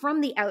voices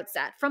from the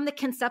outset, from the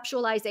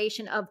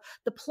conceptualization of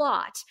the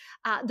plot,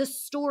 the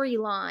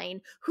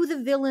storyline, who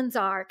the villains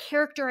are,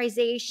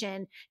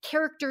 characterization,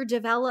 character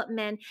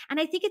development.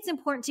 And I think it's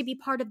important to be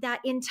part of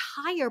that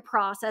entire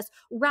process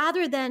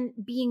rather than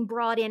being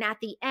brought in at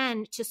the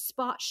end to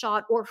spot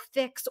shot or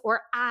fix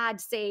or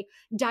add, say,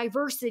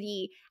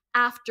 diversity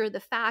after the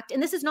fact.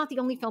 And this is not the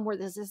only film where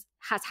this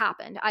has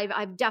happened.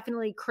 I've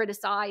definitely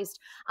criticized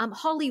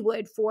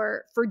Hollywood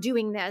for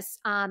doing this,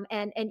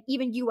 and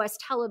even US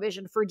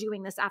television for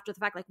doing this after the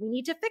fact. Like, we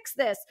need to fix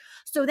this,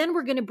 so then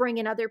we're going to bring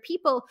in other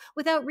people,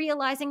 without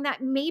realizing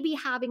that maybe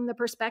having the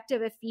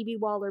perspective of Phoebe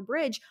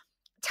Waller-Bridge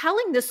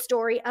telling the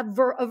story of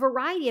a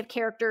variety of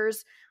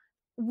characters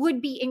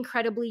would be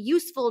incredibly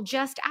useful.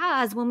 Just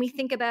as when we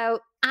think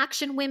about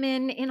action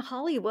women in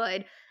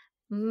Hollywood,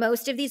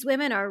 most of these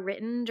women are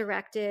written,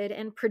 directed,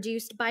 and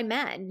produced by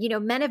men. You know,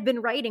 men have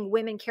been writing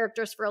women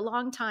characters for a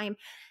long time.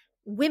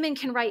 Women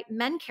can write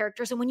men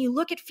characters. And when you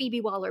look at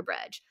Phoebe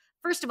Waller-Bridge,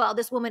 first of all,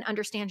 this woman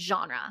understands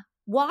genre.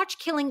 Watch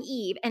Killing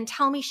Eve and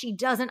tell me she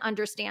doesn't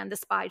understand the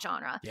spy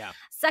genre. Yeah.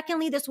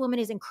 Secondly, this woman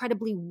is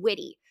incredibly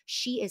witty.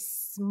 She is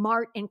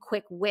smart and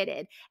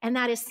quick-witted. And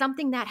that is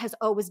something that has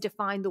always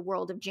defined the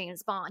world of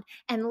James Bond.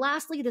 And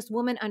lastly, this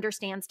woman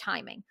understands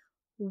timing.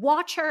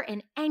 Watch her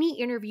in any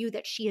interview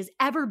that she has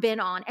ever been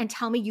on and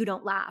tell me you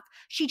don't laugh.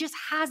 She just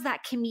has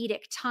that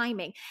comedic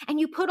timing. And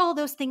you put all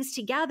those things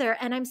together,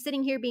 and I'm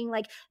sitting here being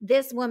like,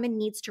 this woman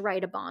needs to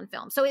write a Bond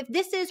film. So if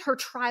this is her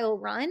trial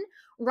run,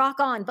 rock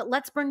on, but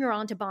let's bring her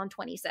on to Bond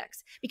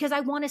 26, because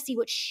I want to see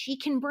what she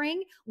can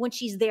bring when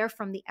she's there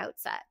from the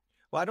outset.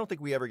 Well, I don't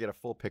think we ever get a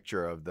full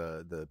picture of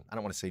the I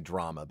don't want to say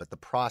drama, but the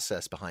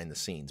process behind the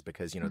scenes,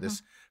 because,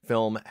 this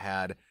film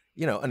had,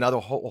 another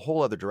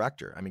whole other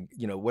director. I mean,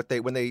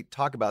 when they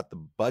talk about the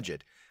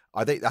budget,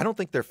 I don't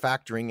think they're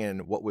factoring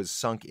in what was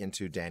sunk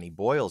into Danny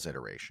Boyle's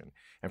iteration.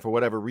 And for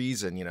whatever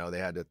reason, they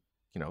had to,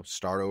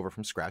 start over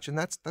from scratch. And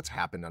that's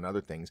happened on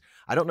other things.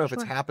 I don't know if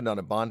it's happened on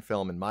a Bond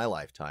film in my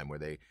lifetime where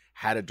they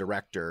had a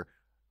director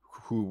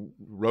who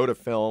wrote a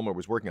film or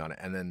was working on it,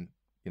 and then,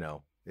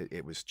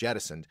 it was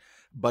jettisoned.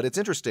 But it's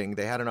interesting.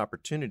 They had an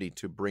opportunity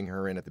to bring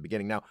her in at the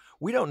beginning. Now,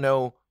 we don't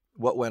know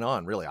what went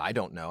on, really. I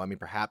don't know. I mean,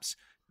 perhaps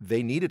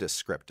they needed a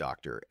script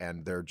doctor,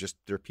 and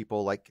they're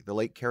people like the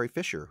late Carrie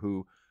Fisher,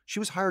 who she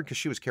was hired because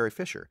she was Carrie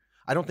Fisher.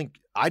 I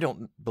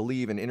don't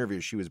believe in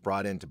interviews she was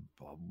brought in to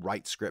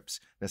write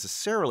scripts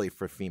necessarily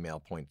for female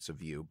points of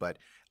view, but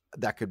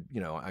that could,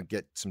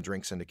 get some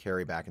drinks into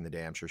Carrie back in the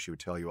day. I'm sure she would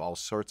tell you all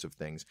sorts of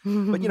things.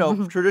 But,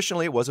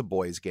 traditionally it was a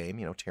boys' game.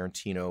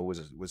 Tarantino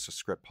was a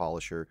script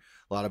polisher,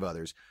 a lot of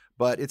others.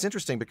 But it's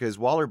interesting because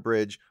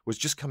Waller-Bridge was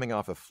just coming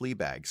off of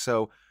Fleabag.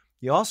 So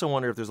you also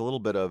wonder if there's a little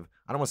bit of,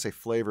 I don't want to say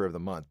flavor of the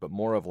month, but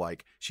more of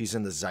like she's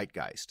in the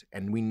zeitgeist,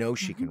 and we know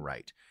she can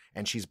write,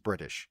 and she's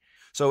British.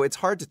 So it's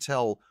hard to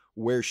tell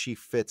where she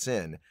fits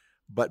in.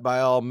 But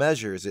by all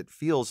measures, it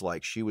feels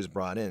like she was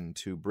brought in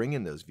to bring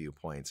in those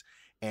viewpoints.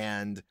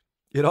 And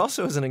it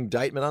also is an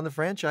indictment on the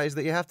franchise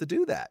that you have to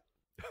do that.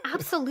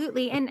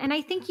 Absolutely. And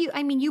I think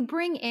you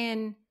bring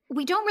in,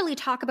 we don't really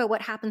talk about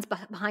what happens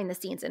behind the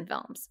scenes in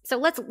films. So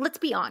let's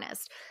be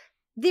honest.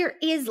 There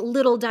is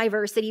little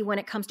diversity when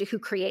it comes to who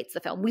creates the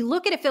film. We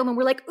look at a film and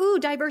we're like, ooh,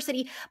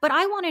 diversity. But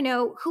I want to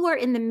know who are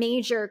in the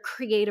major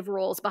creative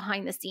roles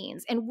behind the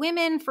scenes. And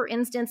women, for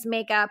instance,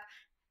 make up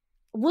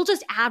we'll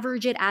just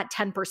average it at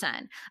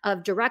 10%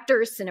 of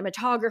directors,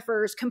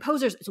 cinematographers,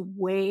 composers. It's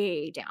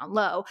way down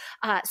low.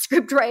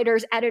 Script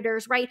writers,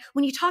 editors, right?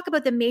 When you talk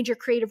about the major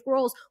creative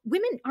roles,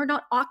 women are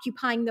not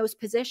occupying those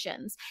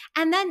positions.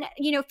 And then,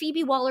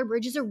 Phoebe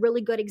Waller-Bridge is a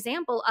really good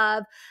example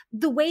of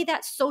the way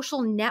that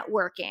social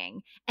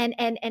networking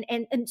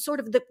and sort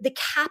of the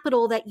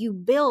capital that you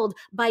build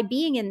by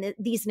being in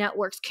these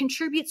networks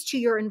contributes to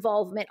your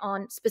involvement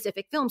on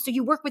specific films. So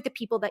you work with the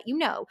people that you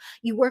know.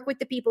 You work with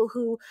the people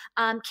who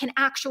can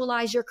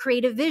actualize your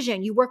creative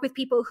vision. You work with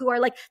people who are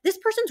like, this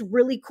person's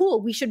really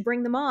cool. We should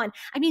bring them on.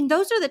 I mean,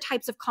 those are the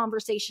types of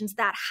conversations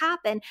that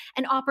happen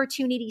and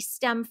opportunities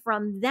stem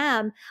from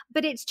them.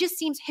 But it just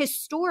seems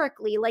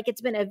historically like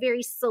it's been a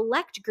very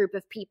select group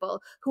of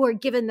people who are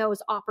given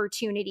those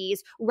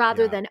opportunities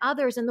rather than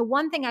others. And the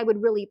one thing I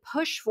would really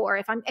push for,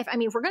 if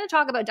we're going to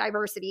talk about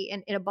diversity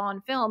in a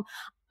Bond film,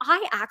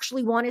 I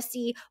actually want to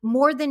see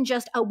more than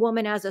just a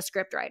woman as a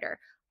scriptwriter.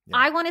 Yeah.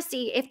 I want to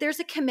see if there's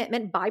a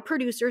commitment by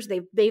producers.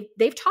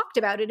 They've talked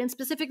about it, and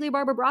specifically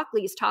Barbara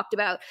Broccoli's talked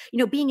about,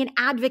 being an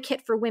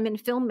advocate for women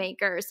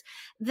filmmakers.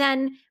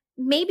 Then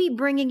maybe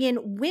bringing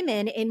in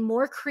women in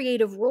more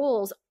creative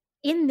roles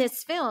in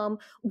this film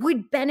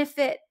would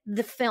benefit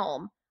the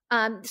film.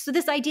 So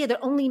this idea that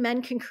only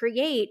men can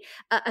create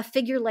a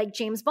figure like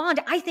James Bond,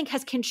 I think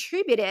has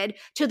contributed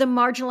to the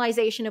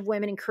marginalization of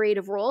women in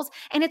creative roles.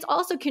 And it's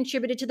also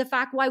contributed to the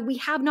fact why we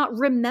have not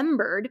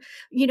remembered,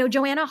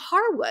 Joanna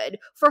Harwood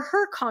for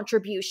her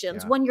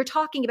contributions when you're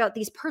talking about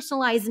these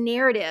personalized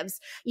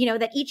narratives,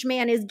 that each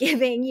man is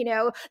giving,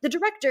 the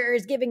director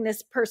is giving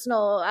this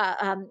personal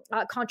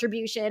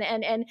contribution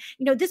and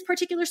this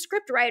particular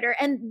script writer,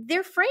 and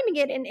they're framing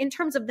it in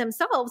terms of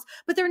themselves,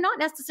 but they're not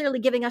necessarily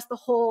giving us the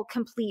whole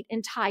complete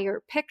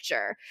entire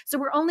picture. So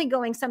we're only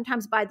going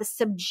sometimes by the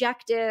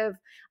subjective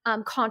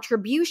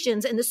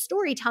contributions and the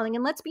storytelling.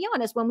 And let's be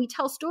honest, when we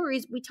tell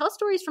stories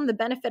from the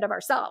benefit of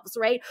ourselves,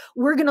 right?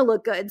 We're going to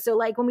look good. So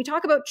like when we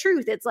talk about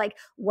truth, it's like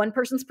one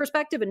person's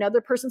perspective,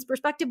 another person's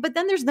perspective, but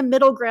then there's the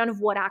middle ground of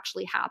what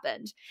actually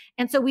happened.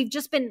 And so we've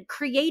just been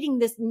creating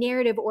this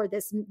narrative or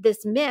this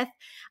myth.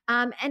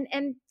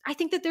 And I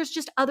think that there's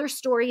just other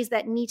stories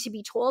that need to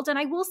be told. And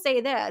I will say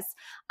this,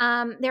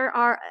 there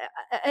are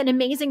an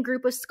amazing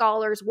group of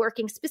scholars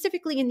working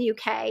specifically in the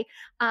UK,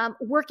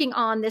 working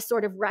on this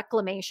sort of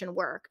reclamation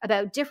work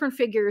about different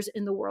figures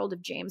in the world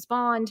of James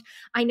Bond.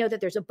 I know that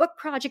there's a book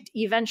project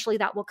eventually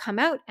that will come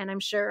out, and I'm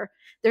sure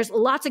there's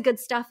lots of good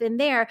stuff in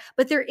there,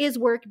 but there is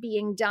work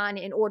being done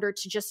in order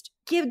to just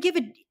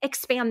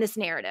expand this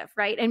narrative,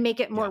 right? And make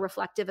it more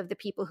reflective of the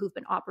people who've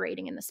been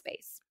operating in the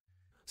space.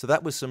 So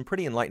that was some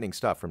pretty enlightening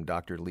stuff from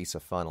Dr. Lisa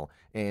Funnell.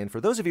 And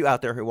for those of you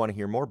out there who want to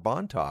hear more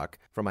Bond talk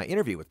from my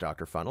interview with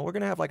Dr. Funnell, we're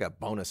going to have like a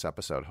bonus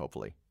episode,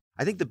 hopefully.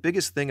 I think the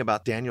biggest thing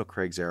about Daniel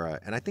Craig's era,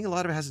 and I think a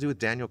lot of it has to do with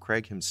Daniel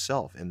Craig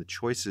himself and the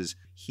choices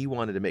he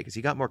wanted to make, as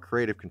he got more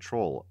creative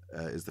control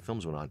as the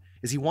films went on,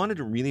 is he wanted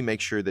to really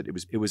make sure that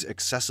it was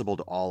accessible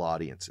to all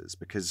audiences.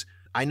 Because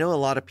I know a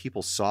lot of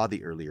people saw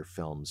the earlier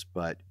films,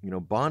 but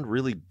Bond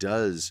really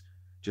does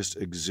just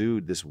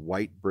exude this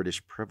white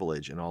British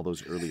privilege in all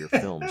those earlier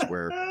films,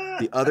 where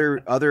the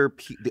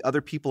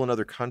other people in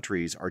other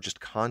countries are just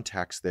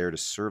contacts there to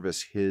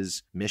service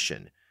his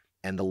mission.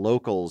 And the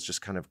locals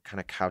just kind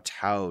of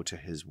kowtow to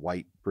his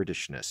white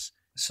Britishness.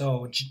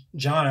 So,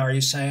 John, are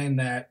you saying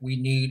that we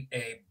need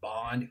a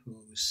Bond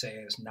who, say,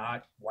 is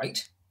not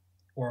white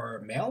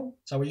or male?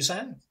 Is that what you're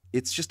saying?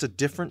 It's just a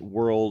different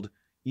world.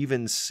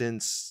 Even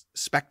since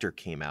Spectre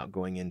came out,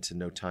 going into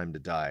No Time to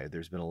Die,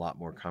 there's been a lot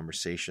more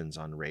conversations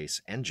on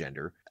race and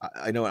gender.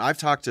 I know I've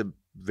talked to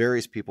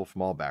various people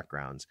from all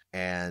backgrounds.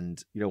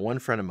 And, one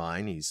friend of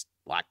mine, he's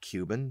Black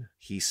Cuban.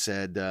 He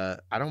said,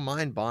 I don't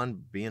mind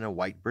Bond being a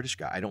white British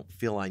guy. I don't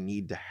feel I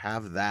need to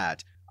have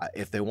that.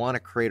 If they want to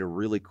create a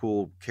really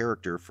cool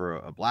character for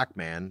a black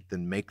man,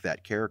 then make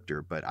that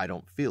character. But I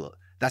don't feel it.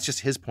 That's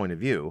just his point of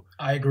view.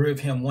 I agree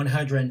with him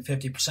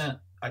 150%.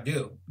 I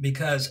do.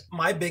 Because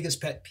my biggest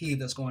pet peeve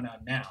that's going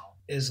on now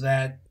is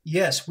that,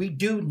 yes, we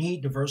do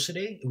need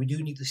diversity. We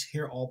do need to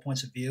hear all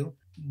points of view.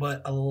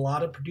 But a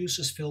lot of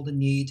producers feel the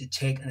need to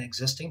take an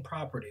existing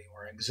property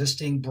or an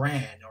existing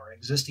brand or an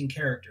existing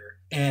character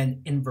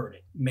and invert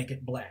it, make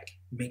it black,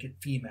 make it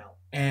female.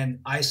 And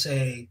I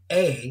say,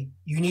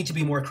 you need to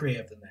be more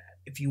creative than that.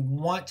 If you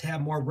want to have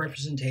more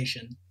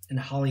representation in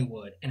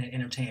Hollywood and in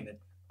entertainment,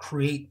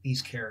 create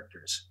these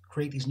characters,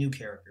 create these new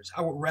characters.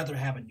 I would rather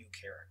have a new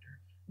character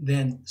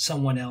than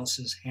someone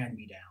else's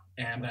hand-me-down.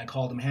 And I'm going to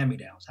call them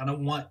hand-me-downs. I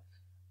don't want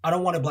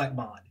a black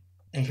Bond.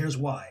 And here's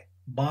why.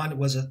 Bond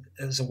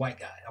is a white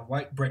guy, a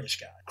white British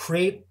guy.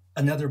 Create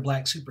another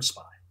black super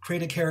spy.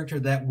 Create a character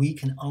that we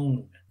can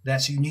own,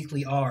 that's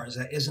uniquely ours,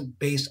 that isn't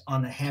based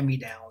on the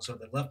hand-me-downs or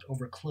the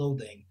leftover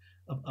clothing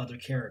of other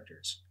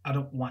characters. I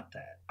don't want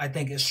that. I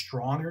think it's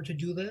stronger to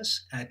do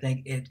this. I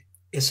think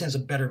it sends a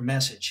better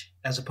message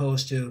as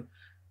opposed to,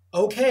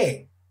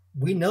 okay,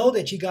 we know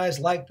that you guys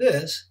like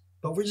this,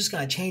 but we're just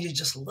going to change it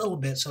just a little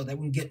bit so that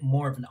we can get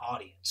more of an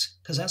audience.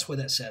 Because that's what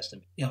that says to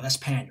me. That's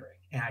pandering.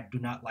 And I do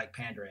not like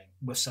pandering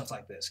with stuff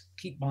like this.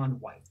 Keep Bond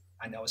white.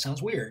 I know it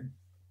sounds weird,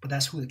 but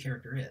that's who the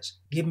character is.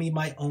 Give me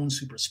my own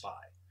super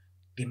spy.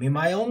 Give me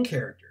my own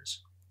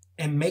characters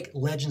and make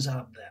legends out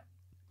of them.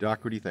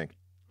 Doc, what do you think?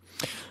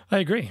 I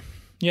agree.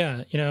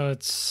 Yeah,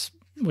 it's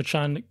what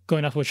Sean,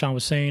 going off what Sean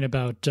was saying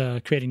about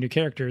creating new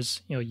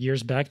characters.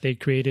 Years back they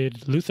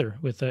created Luther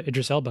with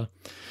Idris Elba.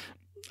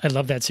 I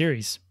love that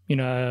series.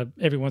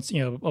 Every once,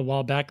 a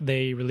while back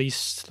they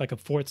released like a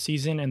 4th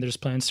season, and there's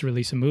plans to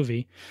release a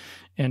movie.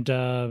 And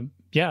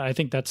I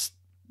think that's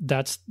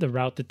the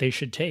route that they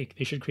should take.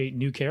 They should create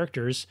new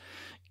characters,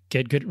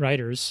 get good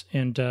writers,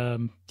 and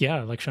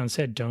like Sean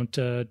said, don't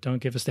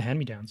give us the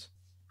hand-me-downs.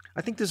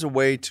 I think there's a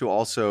way to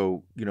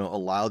also,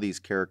 allow these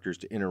characters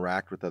to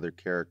interact with other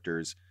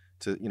characters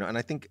to, and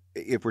I think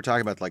if we're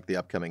talking about like the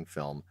upcoming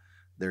film,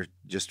 they're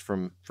just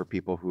for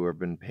people who have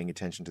been paying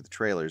attention to the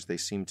trailers, they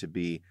seem to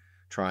be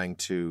trying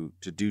to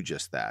do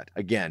just that.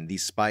 Again,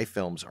 these spy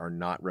films are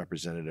not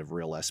representative of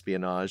real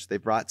espionage. They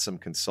brought some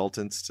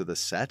consultants to the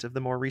set of the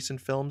more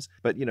recent films,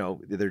 but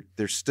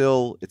it's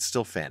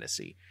still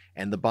fantasy.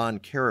 And the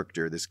Bond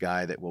character, this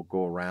guy that will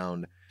go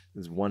around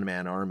this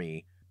one-man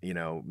army,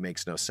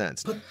 makes no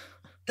sense. But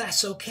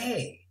that's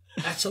okay.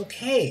 That's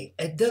okay.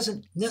 It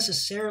doesn't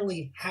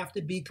necessarily have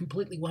to be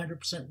completely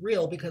 100%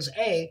 real because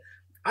I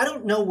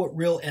don't know what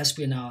real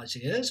espionage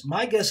is.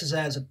 My guess is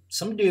as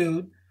some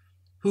dude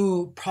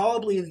who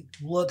probably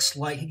looks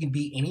like he can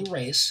be any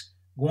race,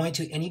 going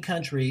to any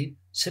country,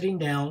 sitting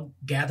down,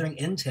 gathering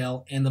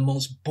intel in the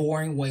most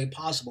boring way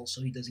possible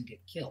so he doesn't get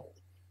killed.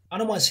 I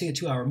don't want to see a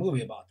 2-hour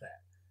movie about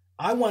that.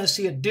 I want to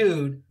see a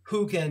dude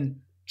who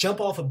can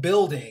jump off a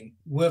building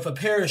with a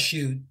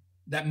parachute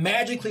that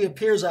magically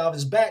appears out of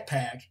his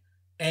backpack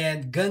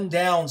and gun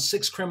down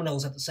 6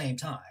 criminals at the same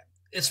time.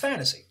 It's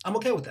fantasy. I'm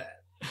okay with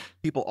that.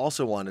 People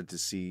also wanted to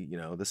see,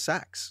 the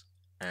sex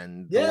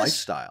and the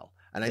lifestyle.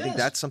 And I think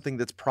that's something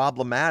that's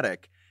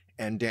problematic.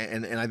 And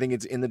I think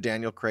it's in the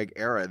Daniel Craig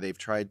era, they've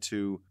tried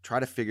to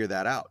figure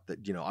that out. That,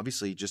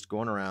 obviously just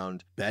going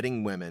around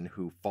betting women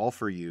who fall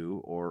for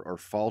you or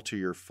fall to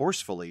your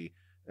forcefully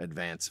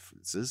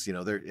advances.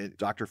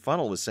 Dr.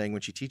 Funnell was saying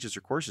when she teaches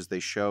her courses, they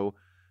show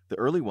the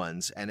early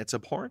ones and it's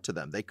abhorrent to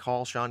them. They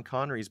call Sean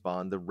Connery's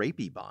Bond the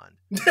rapey Bond.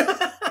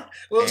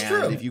 Well, it's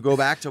true. If you go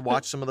back to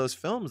watch some of those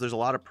films, there's a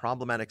lot of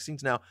problematic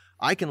scenes. Now,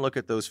 I can look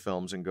at those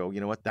films and go,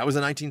 you know what? That was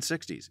the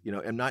 1960s.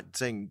 I'm not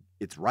saying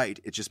it's right.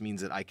 It just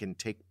means that I can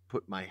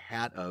put my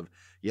hat of,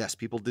 yes,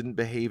 people didn't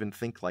behave and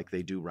think like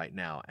they do right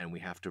now, and we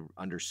have to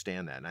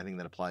understand that. And I think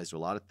that applies to a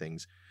lot of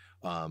things.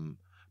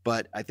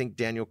 But I think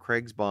Daniel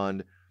Craig's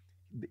Bond,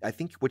 I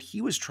think what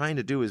he was trying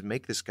to do is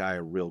make this guy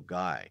a real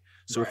guy.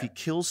 So if he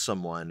kills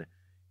someone,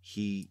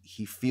 he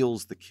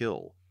feels the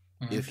kill.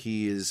 Mm-hmm. If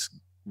he is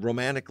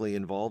romantically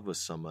involved with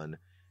someone,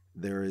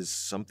 there is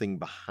something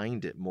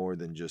behind it more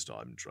than just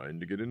I'm trying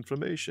to get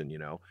information,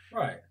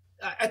 Right.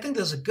 I think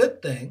that's a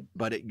good thing.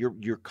 But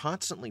you're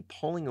constantly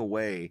pulling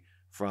away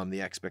from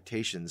the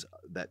expectations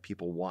that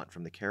people want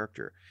from the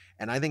character.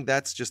 And I think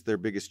that's just their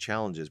biggest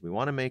challenge is we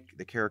want to make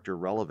the character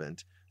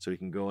relevant so he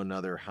can go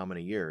another how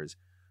many years.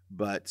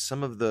 But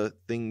some of the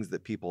things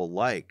that people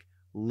like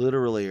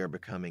literally are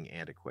becoming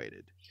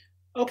antiquated.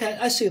 Okay,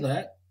 I see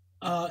that.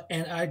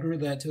 And I agree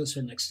with that to a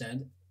certain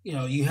extent.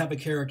 You have a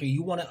character,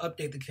 you want to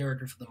update the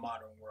character for the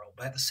modern world.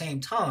 But at the same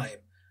time,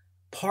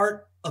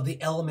 part of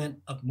the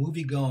element of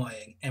movie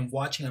going and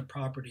watching a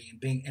property and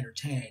being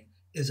entertained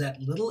is that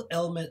little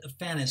element of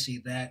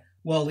fantasy that,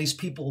 well, at least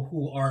people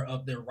who are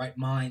of their right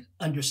mind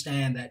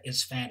understand that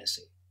it's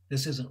fantasy.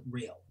 This isn't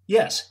real.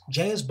 Yes,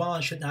 James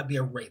Bond should not be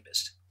a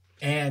rapist.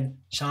 And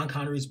Sean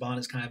Connery's Bond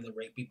is kind of the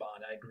rapey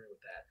Bond. I agree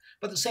with that.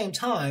 But at the same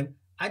time,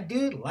 I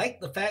do like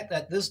the fact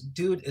that this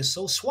dude is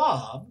so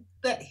suave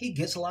that he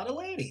gets a lot of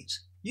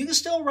ladies. You can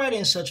still write it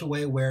in such a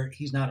way where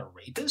he's not a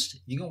rapist.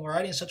 You can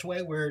write it in such a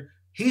way where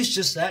he's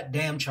just that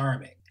damn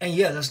charming. And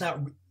yeah, that's not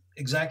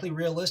exactly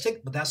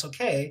realistic, but that's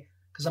okay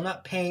because I'm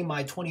not paying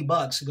my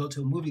 $20 to go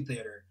to a movie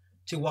theater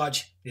to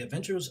watch the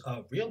adventures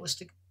of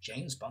realistic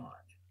James Bond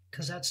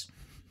because that's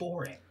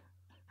boring.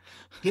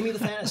 Give me the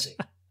fantasy.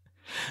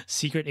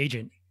 Secret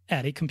agent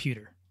at a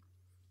computer.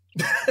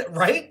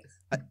 Right?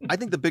 I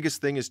think the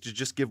biggest thing is to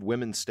just give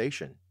women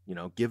station,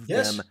 give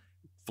them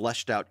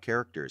fleshed out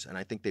characters. And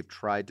I think they've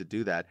tried to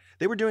do that.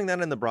 They were doing that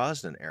in the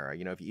Brosnan era.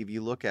 If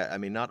you look at,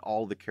 not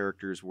all the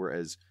characters were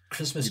as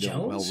Christmas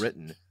Jones well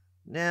written.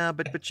 Nah,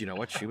 but you know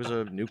what? She was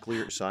a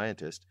nuclear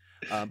scientist.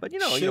 But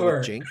Sure.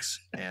 with Jinx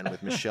and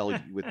with Michelle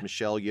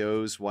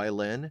Yeoh's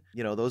Wylin,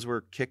 those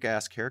were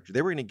kick-ass characters.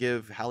 They were going to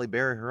give Halle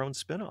Berry her own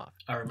spinoff.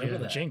 I remember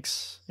that.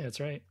 Jinx. Yeah, that's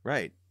right.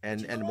 Right.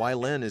 And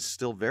Wylin is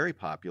still very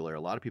popular.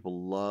 A lot of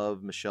people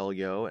love Michelle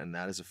Yeoh, and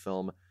that is a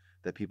film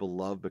that people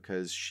love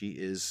because she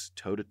is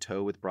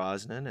toe-to-toe with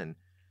Brosnan. And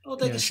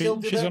they can still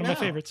do she's that one of my now.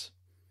 favorites.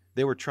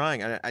 They were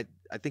trying. I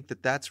think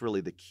that's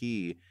really the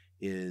key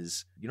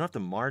is you don't have to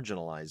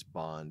marginalize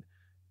Bond.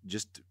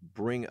 Just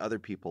bring other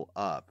people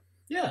up.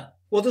 Yeah.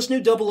 Well, this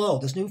new 00,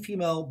 this new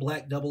female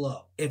black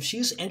 00, if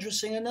she's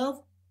interesting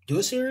enough, do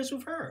a series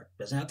with her.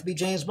 Doesn't have to be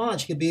James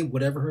Bond. She could be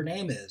whatever her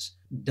name is.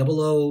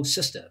 00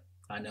 sister.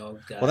 I know.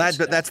 Well,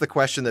 that's the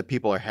question that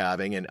people are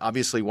having. And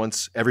obviously,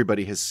 once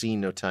everybody has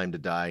seen No Time to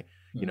Die,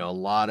 you know, a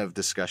lot of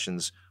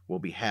discussions will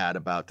be had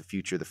about the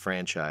future of the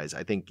franchise.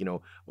 I think, you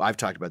know, I've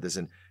talked about this,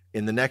 and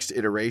in the next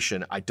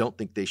iteration, I don't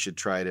think they should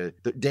try to.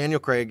 Daniel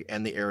Craig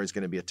and the era is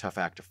going to be a tough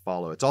act to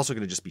follow. It's also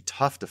going to just be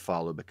tough to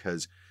follow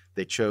because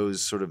they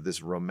chose sort of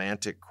this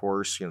romantic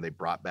course. You know, they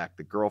brought back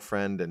the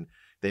girlfriend and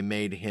they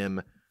made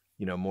him,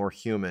 you know, more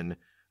human.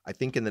 I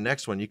think in the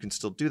next one, you can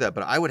still do that,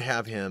 but I would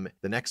have him,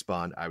 the next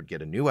Bond, I would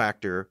get a new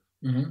actor.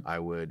 I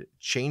would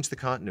change the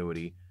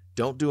continuity.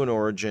 Don't do an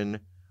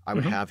origin. I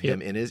would have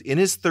him in his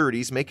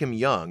 30s, make him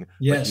young,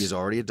 but he's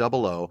already a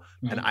 00,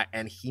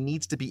 and he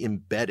needs to be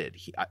embedded.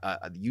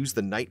 Use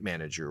the Night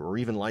Manager or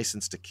even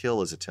License to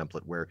Kill as a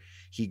template where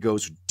he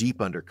goes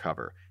deep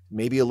undercover,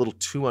 maybe a little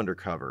too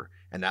undercover,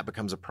 and that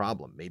becomes a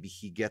problem. Maybe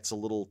he gets a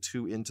little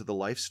too into the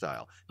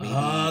lifestyle.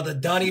 The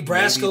Donnie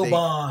Brasco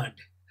Bond.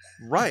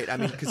 Right. I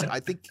mean, because I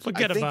think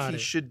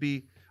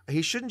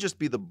he shouldn't just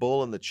be the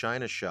bull in the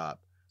china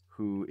shop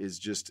who is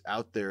just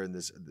out there in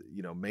this,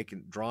 you know,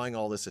 drawing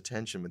all this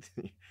attention. With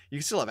you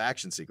can still have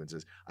action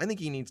sequences. I think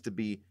he needs to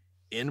be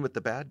in with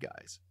the bad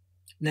guys.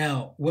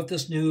 Now, with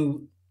this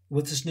new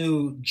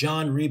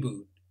John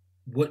reboot,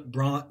 would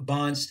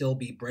Bond still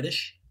be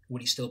British?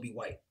 Would he still be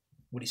white?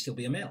 Would he still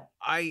be a male?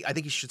 I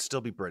think he should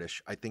still be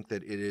British. I think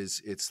that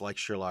it's like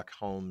Sherlock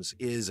Holmes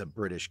is a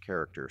British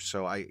character.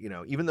 So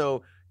even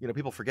though, you know,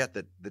 people forget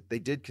that they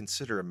did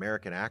consider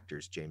American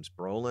actors, James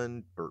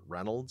Brolin, Burt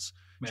Reynolds,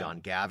 John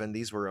Gavin,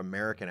 these were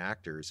American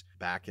actors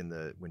back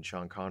when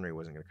Sean Connery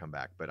wasn't going to come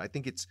back. But I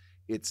think it's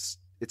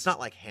not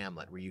like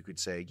Hamlet where you could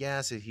say,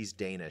 yes, he's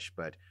Danish,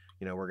 but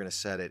you know, we're going to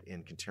set it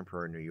in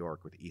contemporary New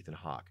York with Ethan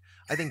Hawke.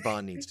 I think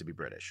Bond needs to be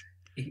British.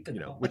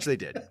 Which they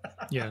did.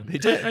 Yeah, they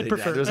did. I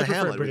prefer. There was a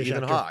Hamlet with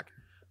Ethan actor. Hawke,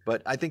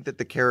 but I think that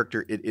the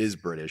character it is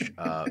British.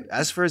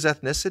 As for his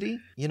ethnicity,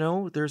 you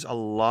know, there's a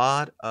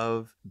lot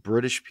of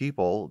British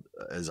people,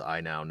 as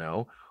I now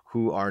know,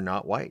 who are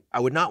not white.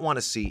 I would not want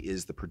to see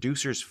is the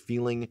producers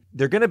feeling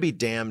they're going to be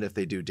damned if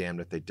they do,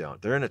 damned if they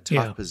don't. They're in a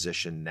tough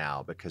position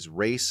now because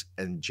race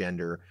and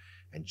gender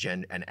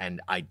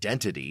and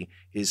identity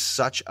is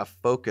such a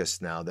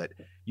focus now that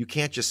you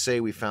can't just say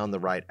we found the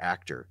right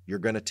actor. You're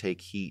going to take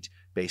heat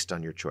based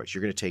on your choice.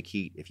 You're going to take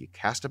heat if you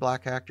cast a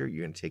black actor.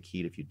 You're going to take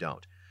heat if you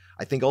don't.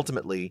 I think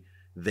ultimately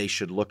they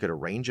should look at a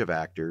range of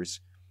actors,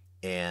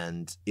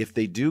 and if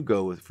they do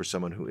go for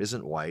someone who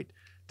isn't white,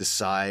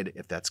 decide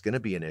if that's going to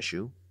be an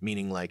issue,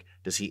 meaning like,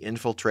 does he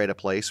infiltrate a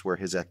place where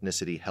his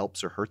ethnicity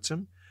helps or hurts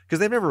him? Because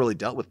they've never really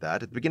dealt with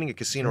that. At the beginning of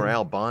Casino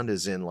Royale, Bond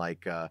is in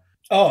like...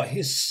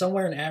 he's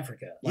somewhere in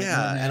Africa.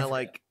 Well,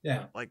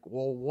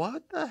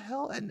 what the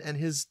hell? And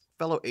his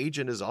fellow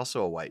agent is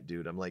also a white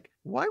dude. I'm like,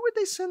 why would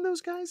they send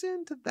those guys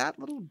into that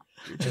little...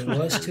 It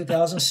was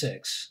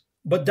 2006.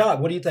 But Doc,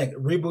 what do you think?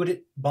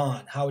 Rebooted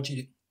Bond, how would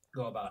you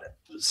go about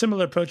it?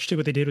 Similar approach to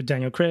what they did with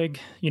Daniel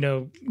Craig. You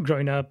know,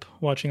 growing up,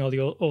 watching all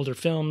the older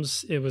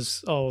films, it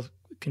was all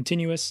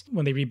continuous.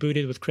 When they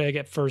rebooted with Craig,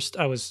 at first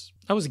I was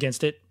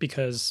against it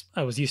because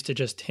I was used to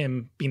just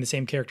him being the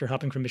same character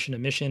hopping from mission to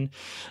mission.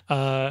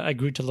 I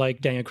grew to like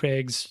Daniel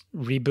Craig's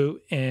reboot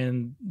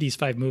and these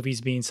 5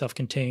 movies being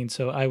self-contained.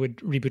 So I would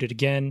reboot it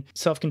again,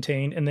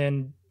 self-contained, and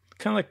then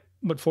kind of like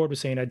what Ford was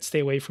saying, I'd stay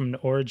away from an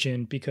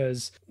origin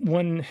because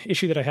one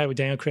issue that I had with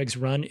Daniel Craig's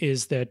run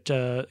is that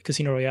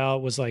Casino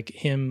Royale was like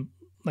him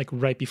like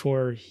right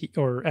before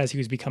or as he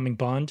was becoming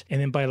Bond.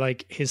 And then by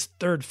like his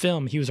 3rd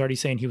film, he was already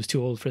saying he was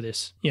too old for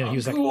this. You know, he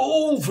was like, too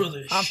old for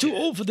this. I'm too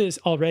old for this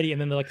already. And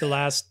then like the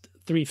last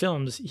 3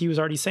 films, he was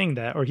already saying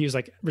that, or he was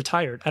like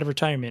retired out of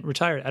retirement.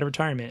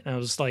 And I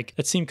was like,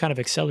 that seemed kind of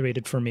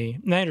accelerated for me.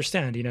 And I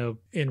understand, you know,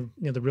 in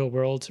the real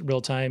world,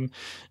 real time,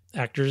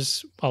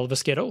 actors, all of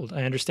us get old.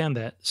 I understand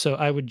that. So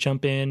I would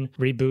jump in,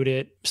 reboot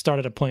it, start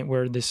at a point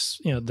where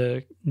this, you know,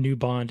 the new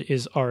Bond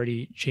is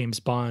already James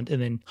Bond, and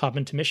then hop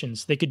into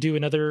missions. They could do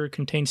another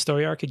contained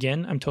story arc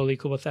again. I'm totally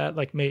cool with that.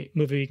 Like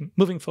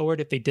moving forward,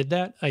 if they did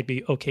that, I'd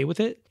be okay with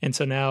it. And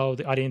so now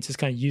the audience is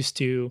kind of used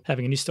to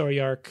having a new story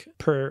arc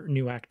per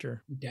new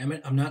actor. Damn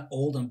it, I'm not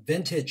old, I'm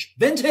vintage.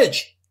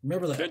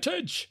 Remember that.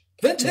 Vintage.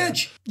 Yeah.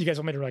 You guys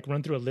want me to like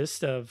run through a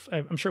list of,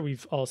 I'm sure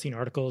we've all seen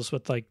articles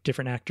with like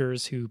different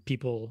actors who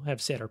people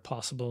have said are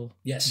possible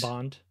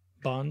Bonds.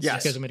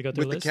 Yes. You guys want me to go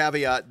through with a list? the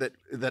caveat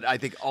that I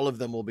think all of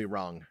them will be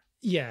wrong.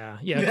 Yeah,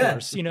 of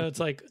course. You know,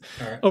 it's like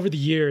over the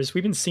years,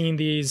 we've been seeing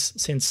these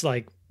since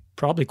like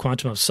probably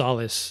Quantum of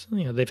Solace.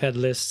 You know, they've had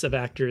lists of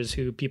actors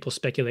who people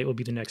speculate will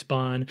be the next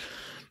Bond.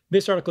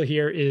 This article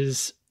here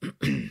is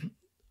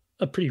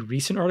a pretty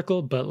recent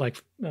article, but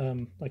like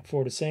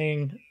Ford is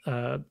saying,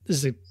 this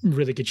is a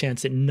really good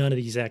chance that none of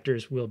these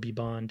actors will be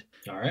Bond.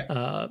 All right.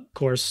 Of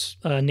course,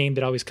 a name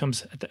that always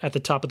comes at the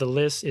top of the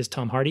list is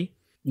Tom Hardy.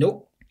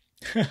 Nope.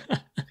 He's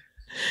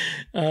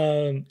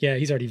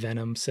already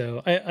Venom,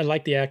 so I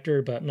like the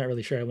actor, but I'm not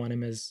really sure I want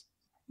him as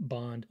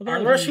Bond.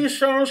 Unless he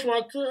sounds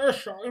like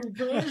this, I'm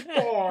James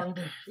Bond.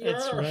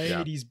 That's right.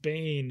 Yeah. He's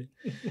Bane.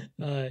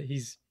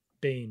 He's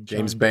Bane.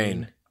 James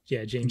Bane.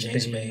 Yeah, James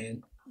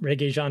Bane.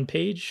 Regé-Jean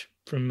Page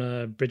from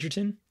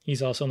Bridgerton.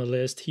 He's also on the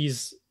list.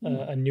 He's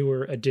a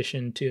newer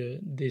addition to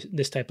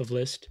this type of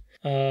list.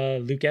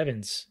 Luke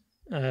Evans.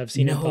 I've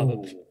seen him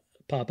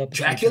pop up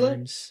Dracula? a few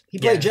times. He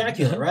played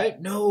Dracula, right?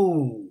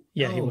 No.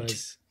 Yeah, he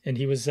was. And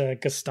he was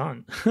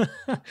Gaston,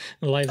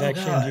 live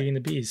action Beauty and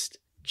the Beast.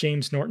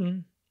 James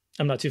Norton.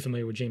 I'm not too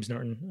familiar with James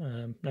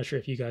Norton. Not sure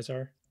if you guys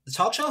are. The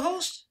talk show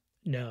host?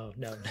 No.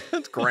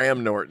 That's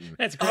Graham Norton.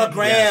 That's Graham.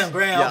 Graham.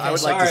 Yeah, Okay, I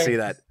would like to see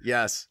that.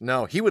 Yes.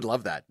 No, he would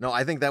love that. No,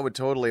 I think that would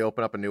totally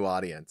open up a new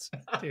audience.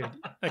 Dude,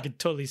 I could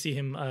totally see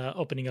him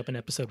opening up an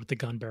episode with the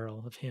gun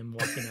barrel of him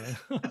walking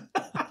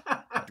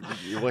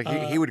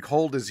Well, he would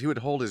hold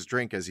his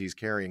drink as he's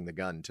carrying the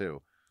gun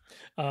too.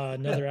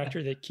 Another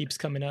actor that keeps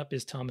coming up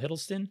is Tom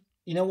Hiddleston.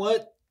 You know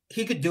what?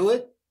 He could do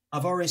it.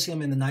 I've already seen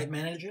him in The Night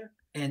Manager,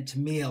 and to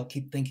me, I'll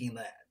keep thinking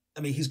that. I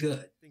mean, he's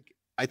good.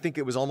 I think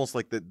it was almost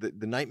like the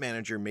Night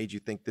Manager made you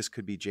think this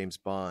could be James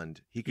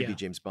Bond. He could be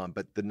James Bond,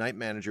 but the Night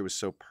Manager was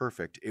so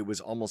perfect. It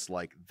was almost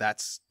like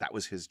that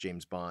was his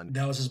James Bond.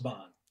 That was his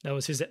Bond. That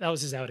was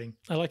his outing.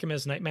 I like him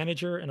as Night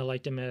Manager, and I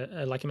like him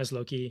as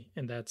Loki,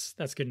 and that's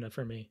good enough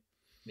for me.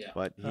 Yeah,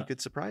 but he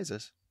could surprise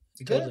us.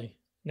 Totally.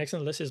 Next on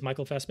the list is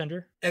Michael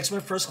Fassbender.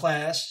 X-Men First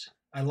Class.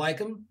 I like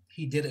him.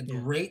 He did a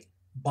great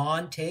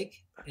Bond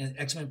take in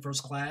X-Men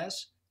First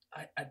Class.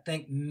 I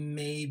think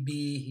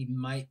maybe he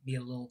might be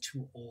a little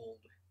too old.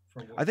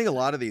 I think a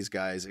lot of these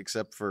guys,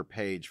 except for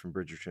Paige from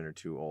Bridgerton, are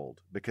too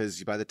old,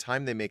 because by the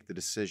time they make the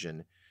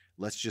decision,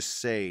 let's just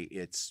say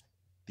it's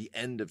the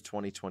end of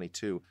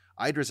 2022.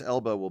 Idris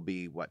Elba will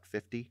be what,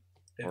 50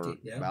 or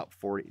about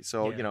 40.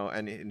 So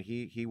and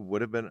he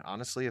would have been,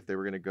 honestly, if they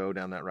were going to go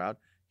down that route,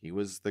 he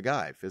was the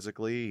guy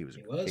physically. He was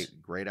a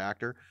great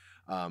actor.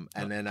 And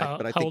then,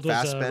 but I think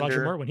Fassbender. How old was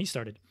Roger Moore when he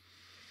started?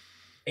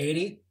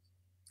 80,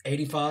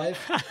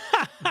 85.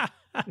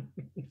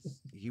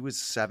 He was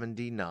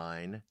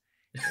 79.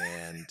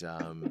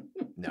 And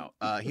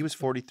he was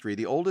 43.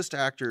 The oldest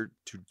actor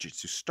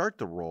to start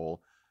the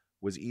role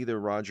was either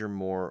Roger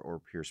Moore or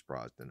Pierce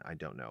Brosnan. I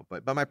don't know,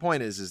 but my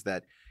point is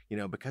that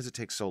because it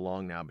takes so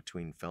long now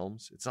between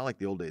films, it's not like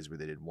the old days where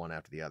they did one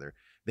after the other.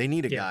 They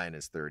need a guy in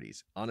his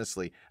 30s.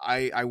 Honestly,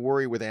 I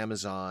worry with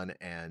Amazon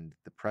and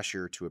the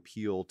pressure to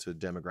appeal to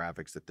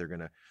demographics that they're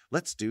gonna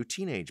let's do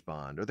teenage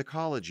Bond or the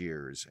college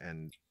years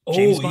and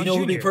James Bond Jr.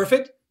 Would be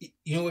perfect?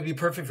 You know what would be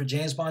perfect for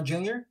James Bond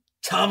Jr.?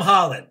 Tom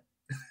Holland.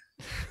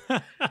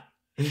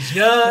 He's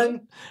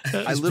young.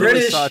 I literally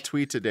British. saw a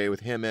tweet today with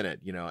him in it,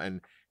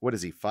 and what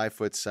is he,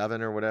 5'7"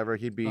 or whatever?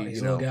 He'd be,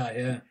 he's a little guy,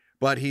 yeah.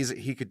 But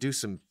he could do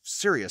some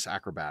serious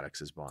acrobatics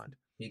as Bond.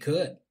 He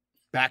could.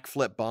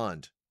 Backflip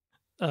Bond.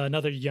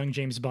 Another young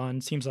James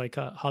Bond. Seems like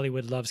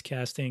Hollywood loves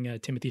casting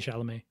Timothée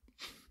Chalamet.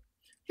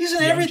 He's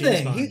in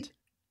everything.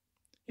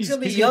 He's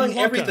gonna be young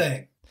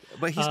everything.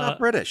 But he's not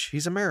British.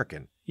 He's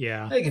American.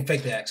 Yeah. He can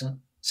fake the accent.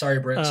 Sorry,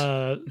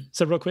 Brits.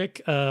 So real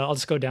quick, I'll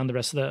just go down the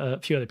rest of the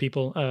few other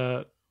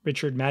people.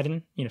 Richard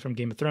Madden, from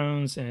Game of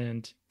Thrones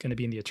and going to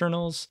be in the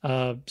Eternals.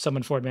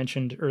 Someone Ford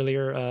mentioned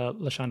earlier,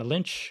 Lashana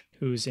Lynch,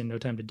 who's in No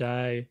Time to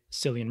Die.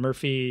 Cillian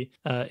Murphy,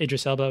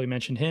 Idris Elba, we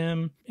mentioned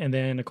him. And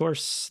then, of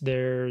course,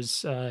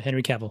 there's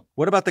Henry Cavill.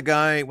 What about the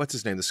guy, what's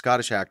his name? The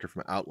Scottish actor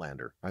from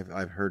Outlander.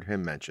 I've heard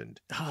him mentioned.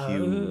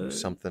 Hugh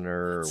something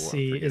or... Let's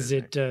see, is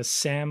it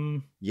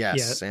Sam?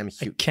 Yes, Sam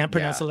Hewen. I can't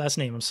pronounce the last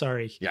name, I'm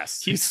sorry.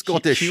 Yes, he's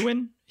Scottish.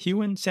 Sam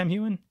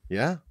Hewen?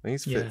 Yeah,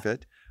 he's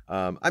fit.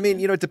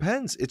 It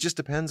depends. It just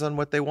depends on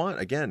what they want.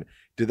 Again,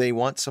 do they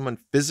want someone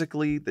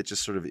physically that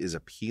just sort of is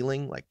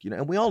appealing?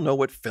 And we all know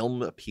what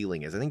film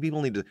appealing is. I think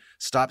people need to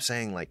stop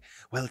saying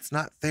well, it's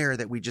not fair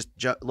that we just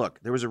look,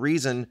 there was a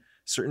reason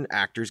certain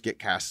actors get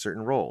cast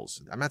certain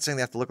roles. I'm not saying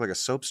they have to look like a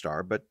soap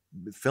star, but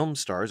film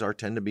stars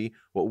tend to be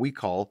what we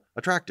call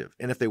attractive.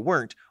 And if they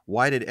weren't,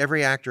 why did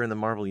every actor in the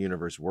Marvel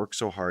universe work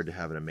so hard to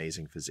have an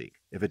amazing physique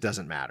if it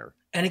doesn't matter?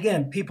 And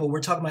again, people,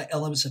 we're talking about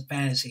elements of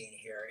fantasy in here.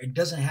 It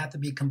doesn't have to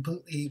be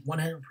completely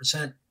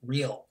 100%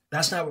 real.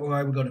 That's not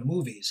why we go to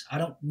movies. I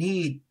don't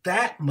need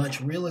that much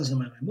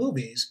realism in my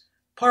movies.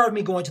 Part of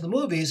me going to the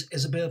movies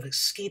is a bit of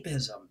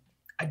escapism.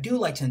 I do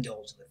like to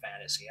indulge in the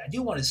fantasy. I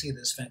do want to see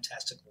this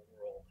fantastical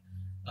world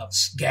of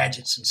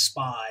gadgets and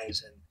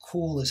spies and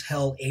cool as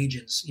hell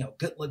agents,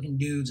 good-looking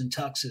dudes in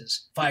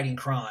tuxes fighting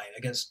crime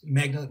against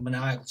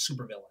maniacal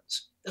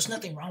supervillains. There's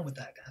nothing wrong with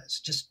that,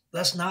 guys. Just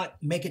let's not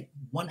make it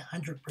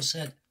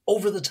 100%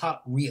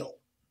 over-the-top real.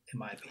 In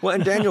my opinion. Well,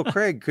 and Daniel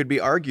Craig could be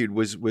argued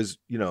was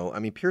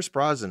Pierce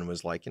Brosnan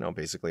was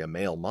basically a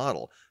male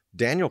model.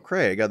 Daniel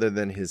Craig, other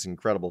than his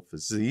incredible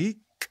physique,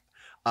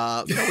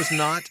 was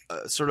not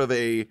sort of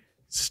a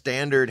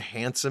standard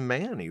handsome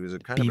man. He was a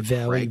kind of a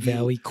very,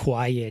 very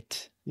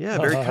quiet. Yeah,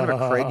 very kind of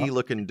a craggy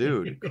looking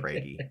dude.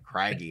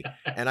 Craggy.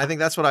 And I think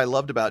that's what I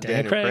loved about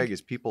Daniel Craig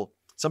is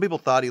some people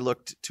thought he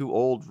looked too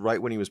old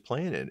right when he was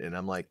playing it. And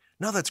I'm like,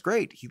 no, that's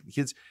great.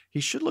 He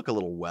should look a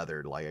little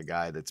weathered, like a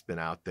guy that's been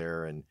out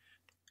there. And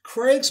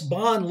Craig's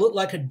Bond looked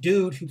like a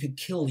dude who could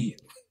kill you,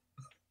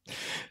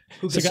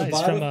 who could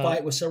survive a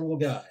fight with several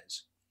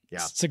guys. Yeah.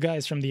 So,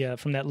 guys, from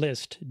that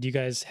list, do you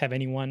guys have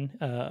anyone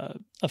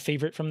a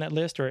favorite from that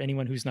list, or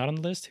anyone who's not on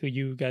the list who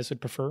you guys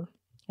would prefer?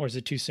 or is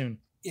it too soon?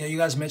 Yeah, you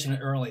guys mentioned it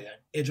earlier.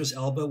 Idris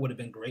Elba would have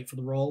been great for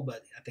the role,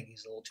 but I think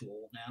he's a little too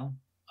old now.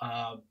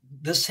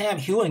 This Sam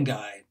Heughan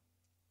guy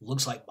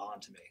looks like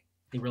Bond to me.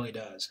 He really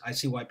does. I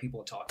see why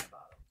people are talking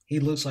about him. He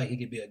looks like he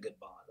could be a good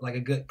Bond, like a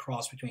good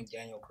cross between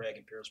Daniel Craig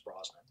and Pierce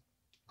Brosnan.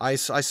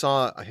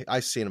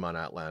 I've seen him on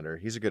Outlander.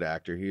 He's a good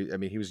actor.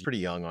 He was pretty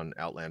young on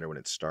Outlander when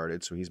it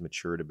started, so he's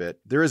matured a bit.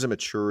 There is a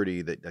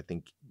maturity that I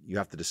think you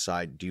have to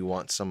decide, do you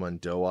want someone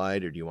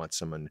doe-eyed or do you want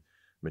someone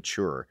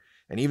mature?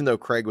 And even though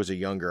Craig was a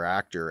younger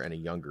actor and a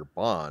younger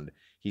Bond,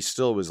 he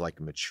still was like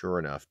mature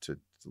enough to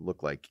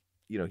look like,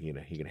 he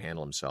can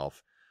handle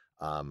himself.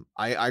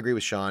 I agree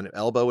with Sean.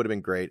 Elbow would have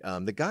been great.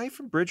 The guy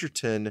from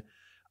Bridgerton,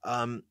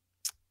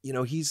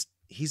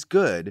 he's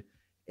good.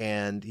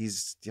 And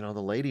he's, the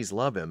ladies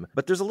love him,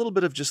 but there's a little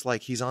bit of just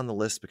like, he's on the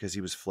list because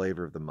he was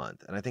flavor of the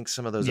month. And I think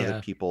some of those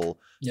other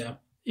people. Yeah.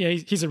 Yeah.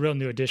 He's a real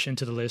new addition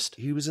to the list.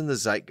 He was in the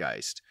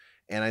zeitgeist.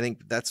 And I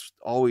think that's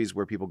always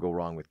where people go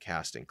wrong with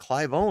casting.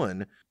 Clive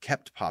Owen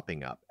kept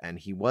popping up and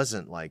he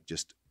wasn't like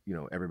just,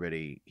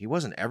 he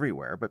wasn't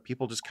everywhere, but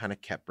people just kind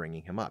of kept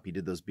bringing him up. He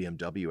did those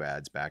BMW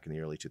ads back in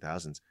the early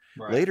 2000s.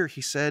 Right. Later, he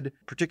said,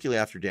 particularly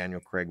after Daniel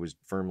Craig was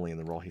firmly in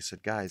the role, he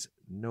said, guys,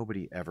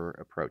 nobody ever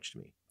approached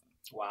me.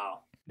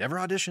 Wow. Never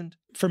auditioned.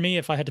 For me,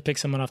 if I had to pick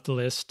someone off the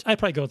list, I'd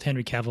probably go with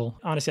Henry Cavill.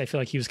 Honestly, I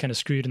feel like he was kind of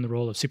screwed in the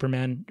role of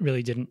Superman.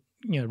 Really didn't,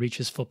 reach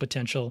his full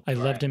potential. I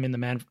loved him in The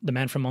Man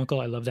from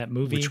U.N.C.L.E. I love that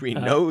movie. Which we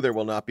know there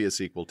will not be a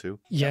sequel to.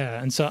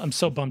 Yeah, and so I'm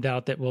so bummed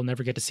out that we'll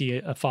never get to see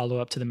a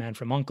follow-up to The Man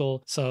from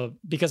U.N.C.L.E. So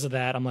because of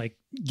that, I'm like,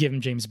 give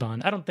him James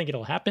Bond. I don't think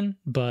it'll happen,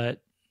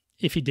 but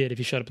if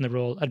he showed up in the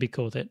role, I'd be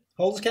cool with it.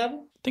 How old is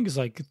Cavill? I think it's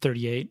like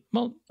 38.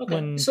 Well, okay.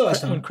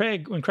 when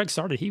Craig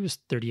started, he was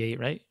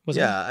 38, right?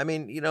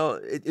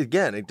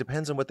 It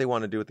depends on what they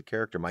want to do with the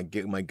character. My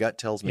gut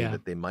tells me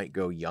that they might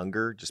go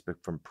younger just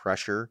from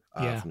pressure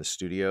from the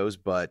studios.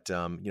 But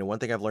one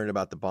thing I've learned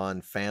about the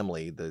Bond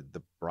family,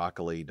 the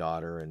Broccoli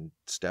daughter and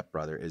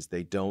stepbrother, is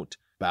they don't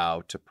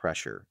bow to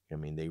pressure.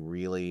 They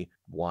really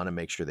want to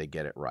make sure they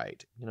get it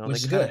right. They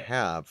kind of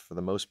have for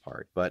the most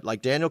part. But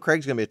like Daniel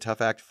Craig's going to be a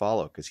tough act to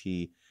follow because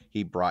he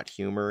brought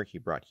humor, he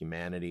brought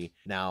humanity.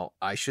 Now,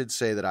 I should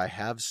say that I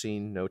have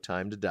seen No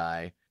Time to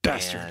Die.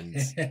 Bastard.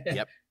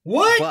 Yep.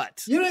 What?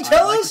 But you didn't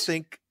tell us?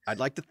 I'd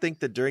like to think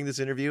that during this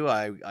interview,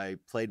 I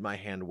played my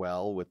hand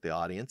well with the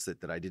audience,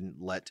 that I didn't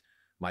let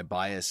my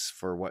bias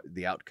for what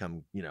the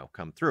outcome,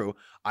 come through.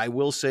 I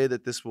will say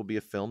that this will be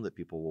a film that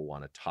people will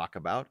want to talk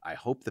about. I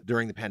hope that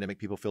during the pandemic,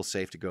 people feel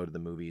safe to go to the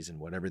movies and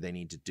whatever they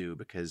need to do,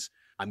 because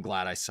I'm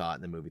glad I saw it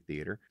in the movie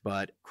theater.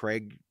 But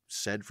Craig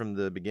said from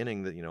the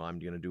beginning that, I'm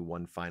going to do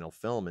one final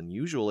film. And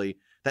usually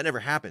that never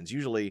happens.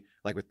 Usually,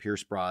 like with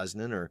Pierce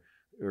Brosnan or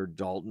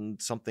Dalton,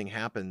 something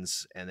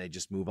happens and they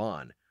just move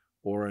on.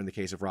 Or in the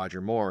case of Roger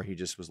Moore, he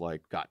just was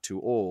like, got too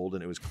old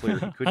and it was clear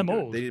he couldn't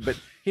do it. But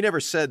he never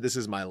said, this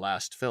is my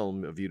last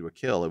film, A View to a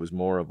Kill. It was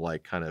more of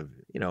like kind of,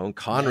 and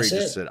Connery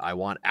just said, I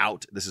want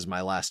out. This is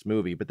my last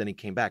movie. But then he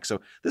came back. So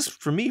this,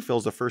 for me,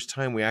 feels the first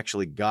time we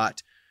actually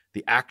got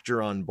the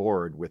actor on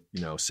board with,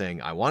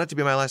 saying, I want it to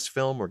be my last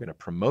film. We're going to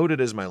promote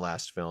it as my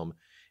last film.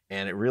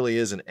 And it really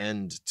is an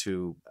end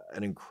to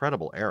an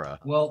incredible era.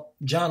 Well,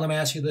 John, let me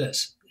ask you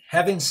this.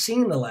 Having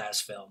seen the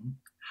last film,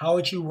 how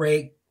would you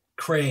rate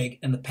Craig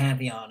in the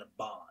pantheon of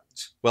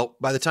Bonds? Well,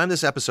 by the time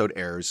this episode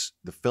airs,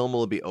 the film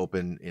will be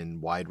open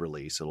in wide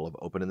release. It'll have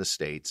opened in the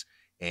States.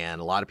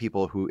 And a lot of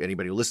people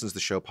anybody who listens to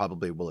the show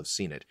probably will have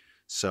seen it.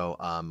 So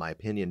my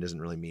opinion doesn't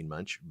really mean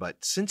much.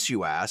 But since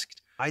you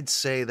asked, I'd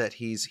say that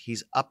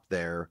he's up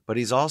there, but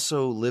he's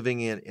also living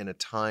in a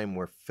time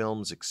where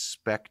films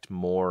expect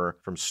more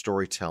from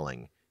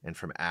storytelling and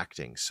from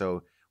acting.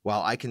 So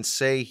while I can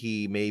say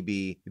he may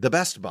be the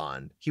best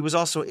Bond, he was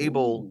also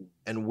able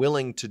and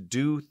willing to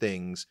do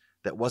things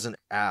that wasn't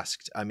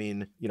asked. On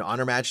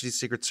Her Majesty's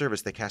Secret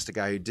Service, they cast a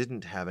guy who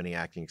didn't have any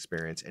acting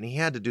experience, and he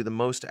had to do the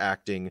most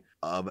acting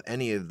of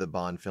any of the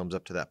Bond films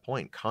up to that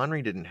point.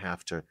 Connery didn't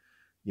have to,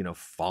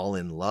 fall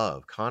in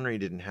love. Connery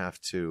didn't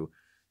have to,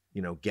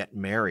 get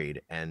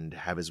married and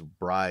have his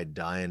bride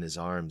die in his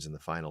arms in the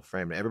final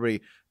frame.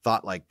 Everybody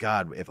thought like,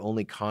 God, if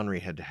only Connery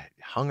had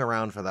hung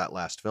around for that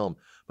last film.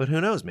 But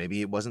who knows?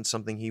 Maybe it wasn't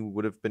something he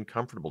would have been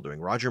comfortable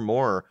doing. Roger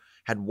Moore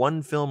had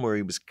one film where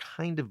he was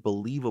kind of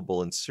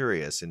believable and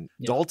serious. And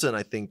Dalton,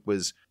 I think,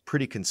 was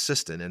pretty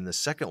consistent. And the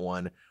second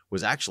one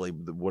was actually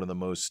one of the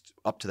most,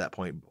 up to that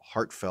point,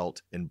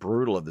 heartfelt and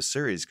brutal of the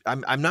series.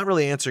 I'm not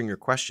really answering your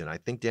question. I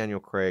think Daniel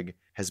Craig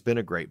has been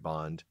a great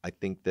Bond. I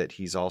think that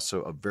he's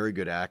also a very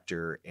good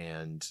actor.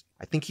 And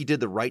I think he did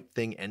the right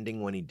thing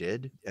ending when he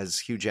did. As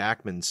Hugh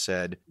Jackman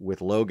said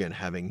with Logan,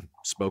 having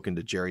spoken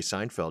to Jerry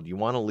Seinfeld, you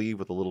want to leave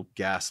with a little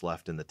gas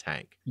left in the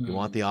tank. You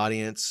want the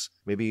audience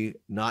maybe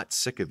not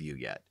sick of you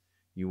yet.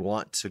 You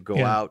want to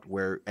go out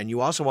and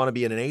you also want to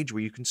be in an age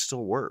where you can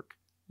still work.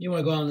 You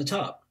want to go on the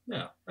top.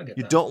 Yeah, I get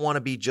that. You don't want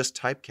to be just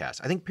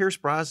typecast. I think Pierce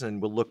Brosnan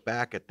will look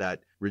back at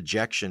that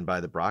rejection by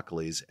the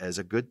Broccolis as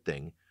a good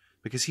thing,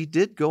 because he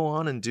did go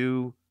on and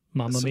do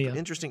Mamma Mia.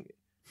 Interesting.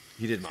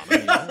 He did Mamma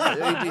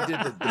Mia. He did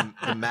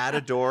the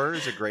Matador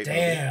is a great movie.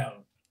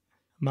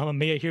 Mamma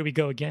mia, here we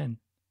go again.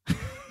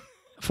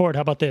 Ford,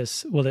 how about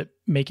this? Will it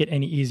make it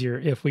any easier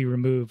if we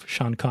remove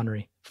Sean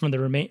Connery from the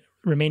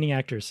remaining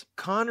actors?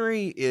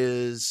 Connery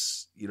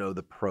is,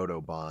 the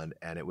proto Bond,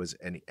 and it was,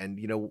 and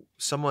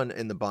someone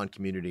in the Bond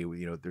community,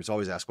 there's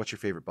always asked, what's your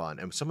favorite Bond?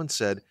 And someone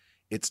said,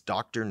 it's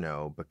Dr.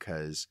 No,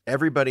 because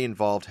everybody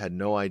involved had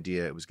no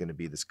idea it was going to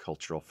be this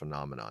cultural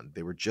phenomenon.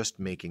 They were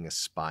just making a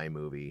spy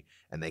movie,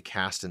 and they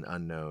cast an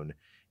unknown.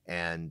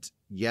 And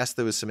yes,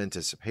 there was some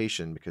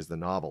anticipation because of the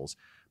novels,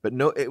 but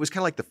no, it was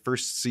kind of like the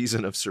first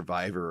season of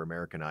Survivor or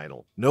American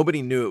Idol.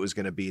 Nobody knew it was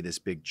going to be this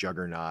big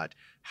juggernaut,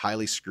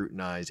 highly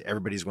scrutinized,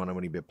 everybody's going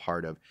to be a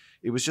part of.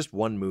 It was just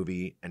one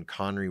movie, and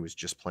Connery was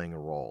just playing a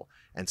role.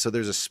 And so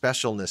there's a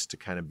specialness to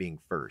kind of being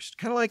first,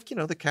 kind of like,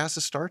 the cast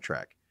of Star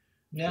Trek.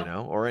 Yeah.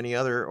 Or any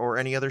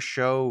other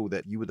show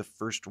that you were the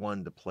first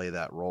one to play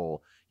that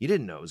role. You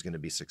didn't know it was going to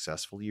be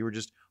successful. You were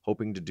just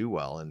hoping to do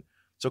well. And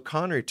so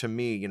Connery, to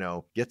me,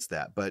 gets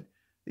that. But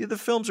the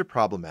films are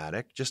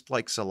problematic, just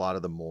like a lot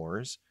of the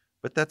Moors.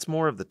 But that's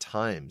more of the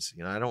times.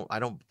 I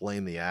don't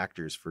blame the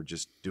actors for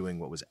just doing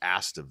what was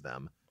asked of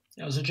them.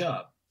 It was a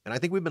job. And I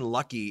think we've been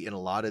lucky in a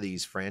lot of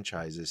these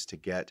franchises to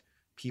get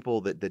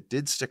people that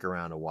did stick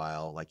around a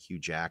while, like Hugh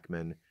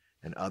Jackman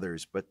and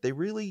others, but they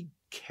really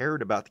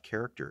cared about the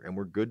character and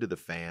were good to the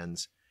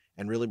fans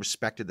and really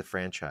respected the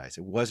franchise.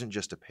 It wasn't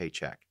just a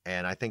paycheck.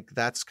 And I think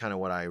that's kind of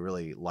what I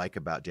really like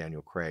about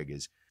Daniel Craig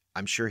is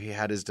I'm sure he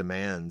had his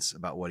demands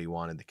about what he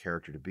wanted the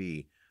character to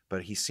be,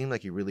 but he seemed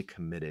like he really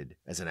committed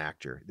as an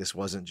actor. This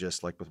wasn't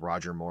just like with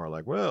Roger Moore,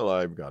 like, well,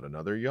 I've got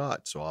another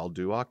yacht, so I'll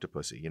do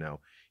Octopussy.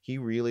 He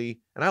really,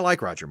 and I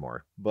like Roger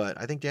Moore,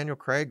 but I think Daniel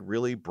Craig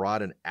really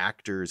brought an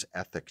actor's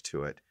ethic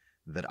to it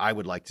that I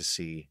would like to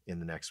see in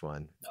the next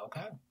one.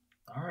 Okay.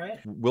 All right.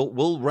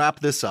 We'll wrap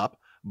this up,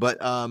 but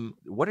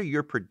what are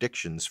your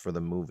predictions for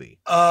the movie?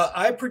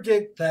 I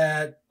predict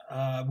that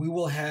we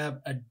will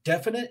have a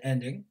definite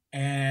ending,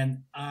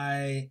 and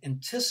I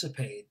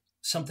anticipate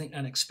something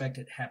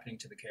unexpected happening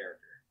to the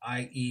character,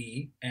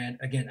 i.e., and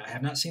again, I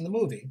have not seen the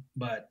movie,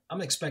 but I'm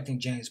expecting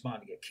James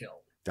Bond to get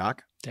killed.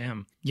 Doc?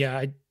 Damn. Yeah,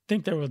 I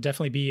think there will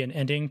definitely be an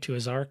ending to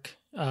his arc.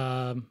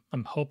 I'm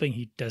hoping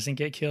he doesn't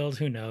get killed.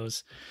 Who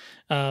knows?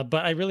 But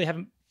I really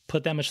haven't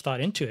put that much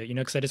thought into it,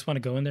 because I just want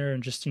to go in there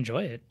and just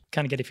enjoy it.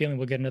 Kind of get a feeling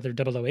we'll get another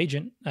 00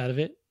 agent out of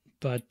it,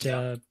 but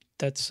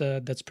that's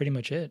pretty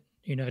much it.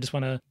 I just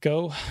want to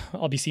go.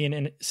 I'll be seeing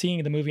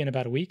the movie in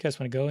about a week. I just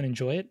want to go and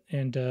enjoy it,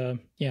 and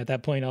at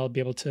that point, I'll be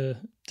able to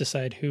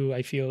decide who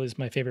I feel is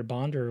my favorite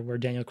Bond or where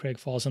Daniel Craig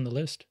falls on the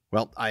list.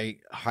 Well, I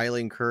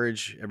highly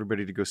encourage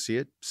everybody to go see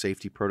it.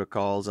 Safety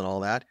protocols and all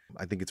that.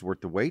 I think it's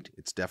worth the wait.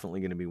 It's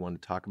definitely going to be one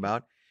to talk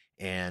about,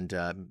 and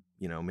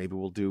maybe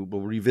we'll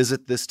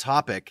revisit this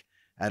topic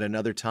at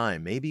another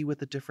time, maybe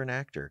with a different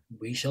actor.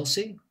 We shall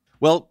see.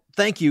 Well,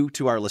 thank you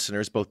to our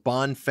listeners, both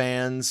Bond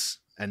fans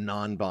and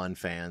non-Bond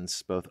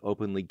fans, both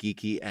openly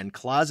geeky and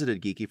closeted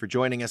geeky, for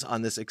joining us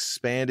on this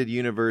expanded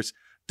universe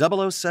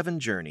 007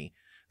 journey.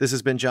 This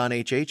has been John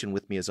H.H., and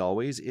with me as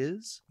always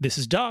is... This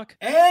is Doc.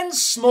 And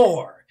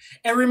S'more.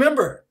 And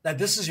remember that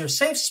this is your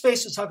safe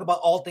space to talk about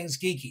all things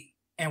geeky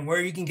and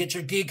where you can get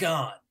your geek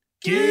on.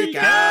 Geek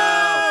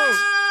out!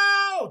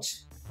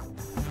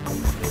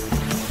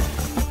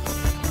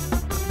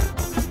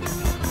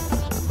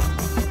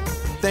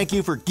 Thank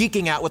you for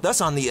geeking out with us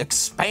on the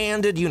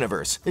expanded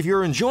universe. If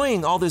you're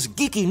enjoying all this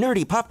geeky,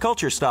 nerdy pop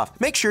culture stuff,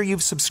 make sure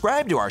you've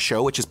subscribed to our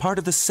show, which is part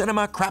of the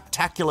Cinema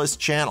Craptaculus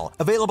channel.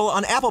 Available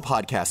on Apple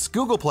Podcasts,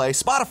 Google Play,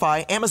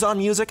 Spotify, Amazon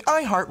Music,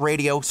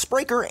 iHeartRadio,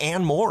 Spreaker,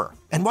 and more.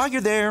 And while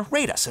you're there,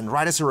 rate us and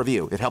write us a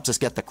review. It helps us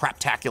get the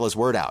Craptaculus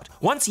word out.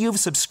 Once you've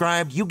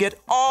subscribed, you get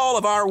all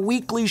of our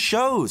weekly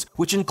shows,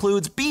 which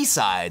includes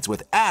B-Sides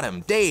with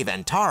Adam, Dave,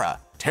 and Tara,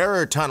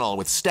 Terror Tunnel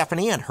with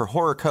Stephanie and her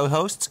horror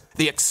co-hosts,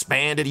 The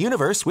Expanded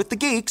Universe with the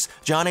Geeks,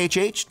 John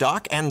H.H.,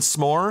 Doc, and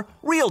S'more,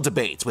 Real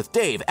Debates with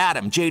Dave,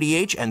 Adam,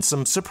 JDH, and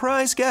some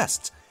surprise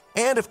guests.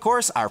 And, of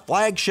course, our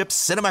flagship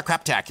Cinema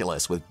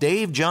Craptaculus with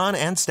Dave, John,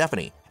 and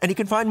Stephanie. And you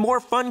can find more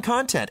fun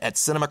content at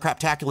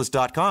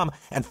cinemacraptaculus.com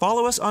and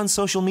follow us on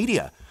social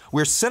media.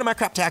 We're Cinema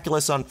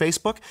Craptaculus on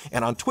Facebook,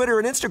 and on Twitter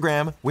and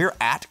Instagram, we're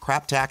at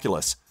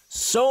Craptaculus.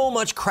 So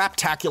much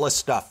Craptaculus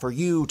stuff for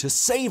you to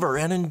savor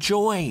and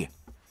enjoy.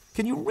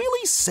 Can you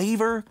really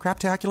savor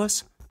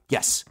Craptaculus?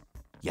 Yes.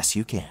 Yes,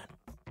 you can.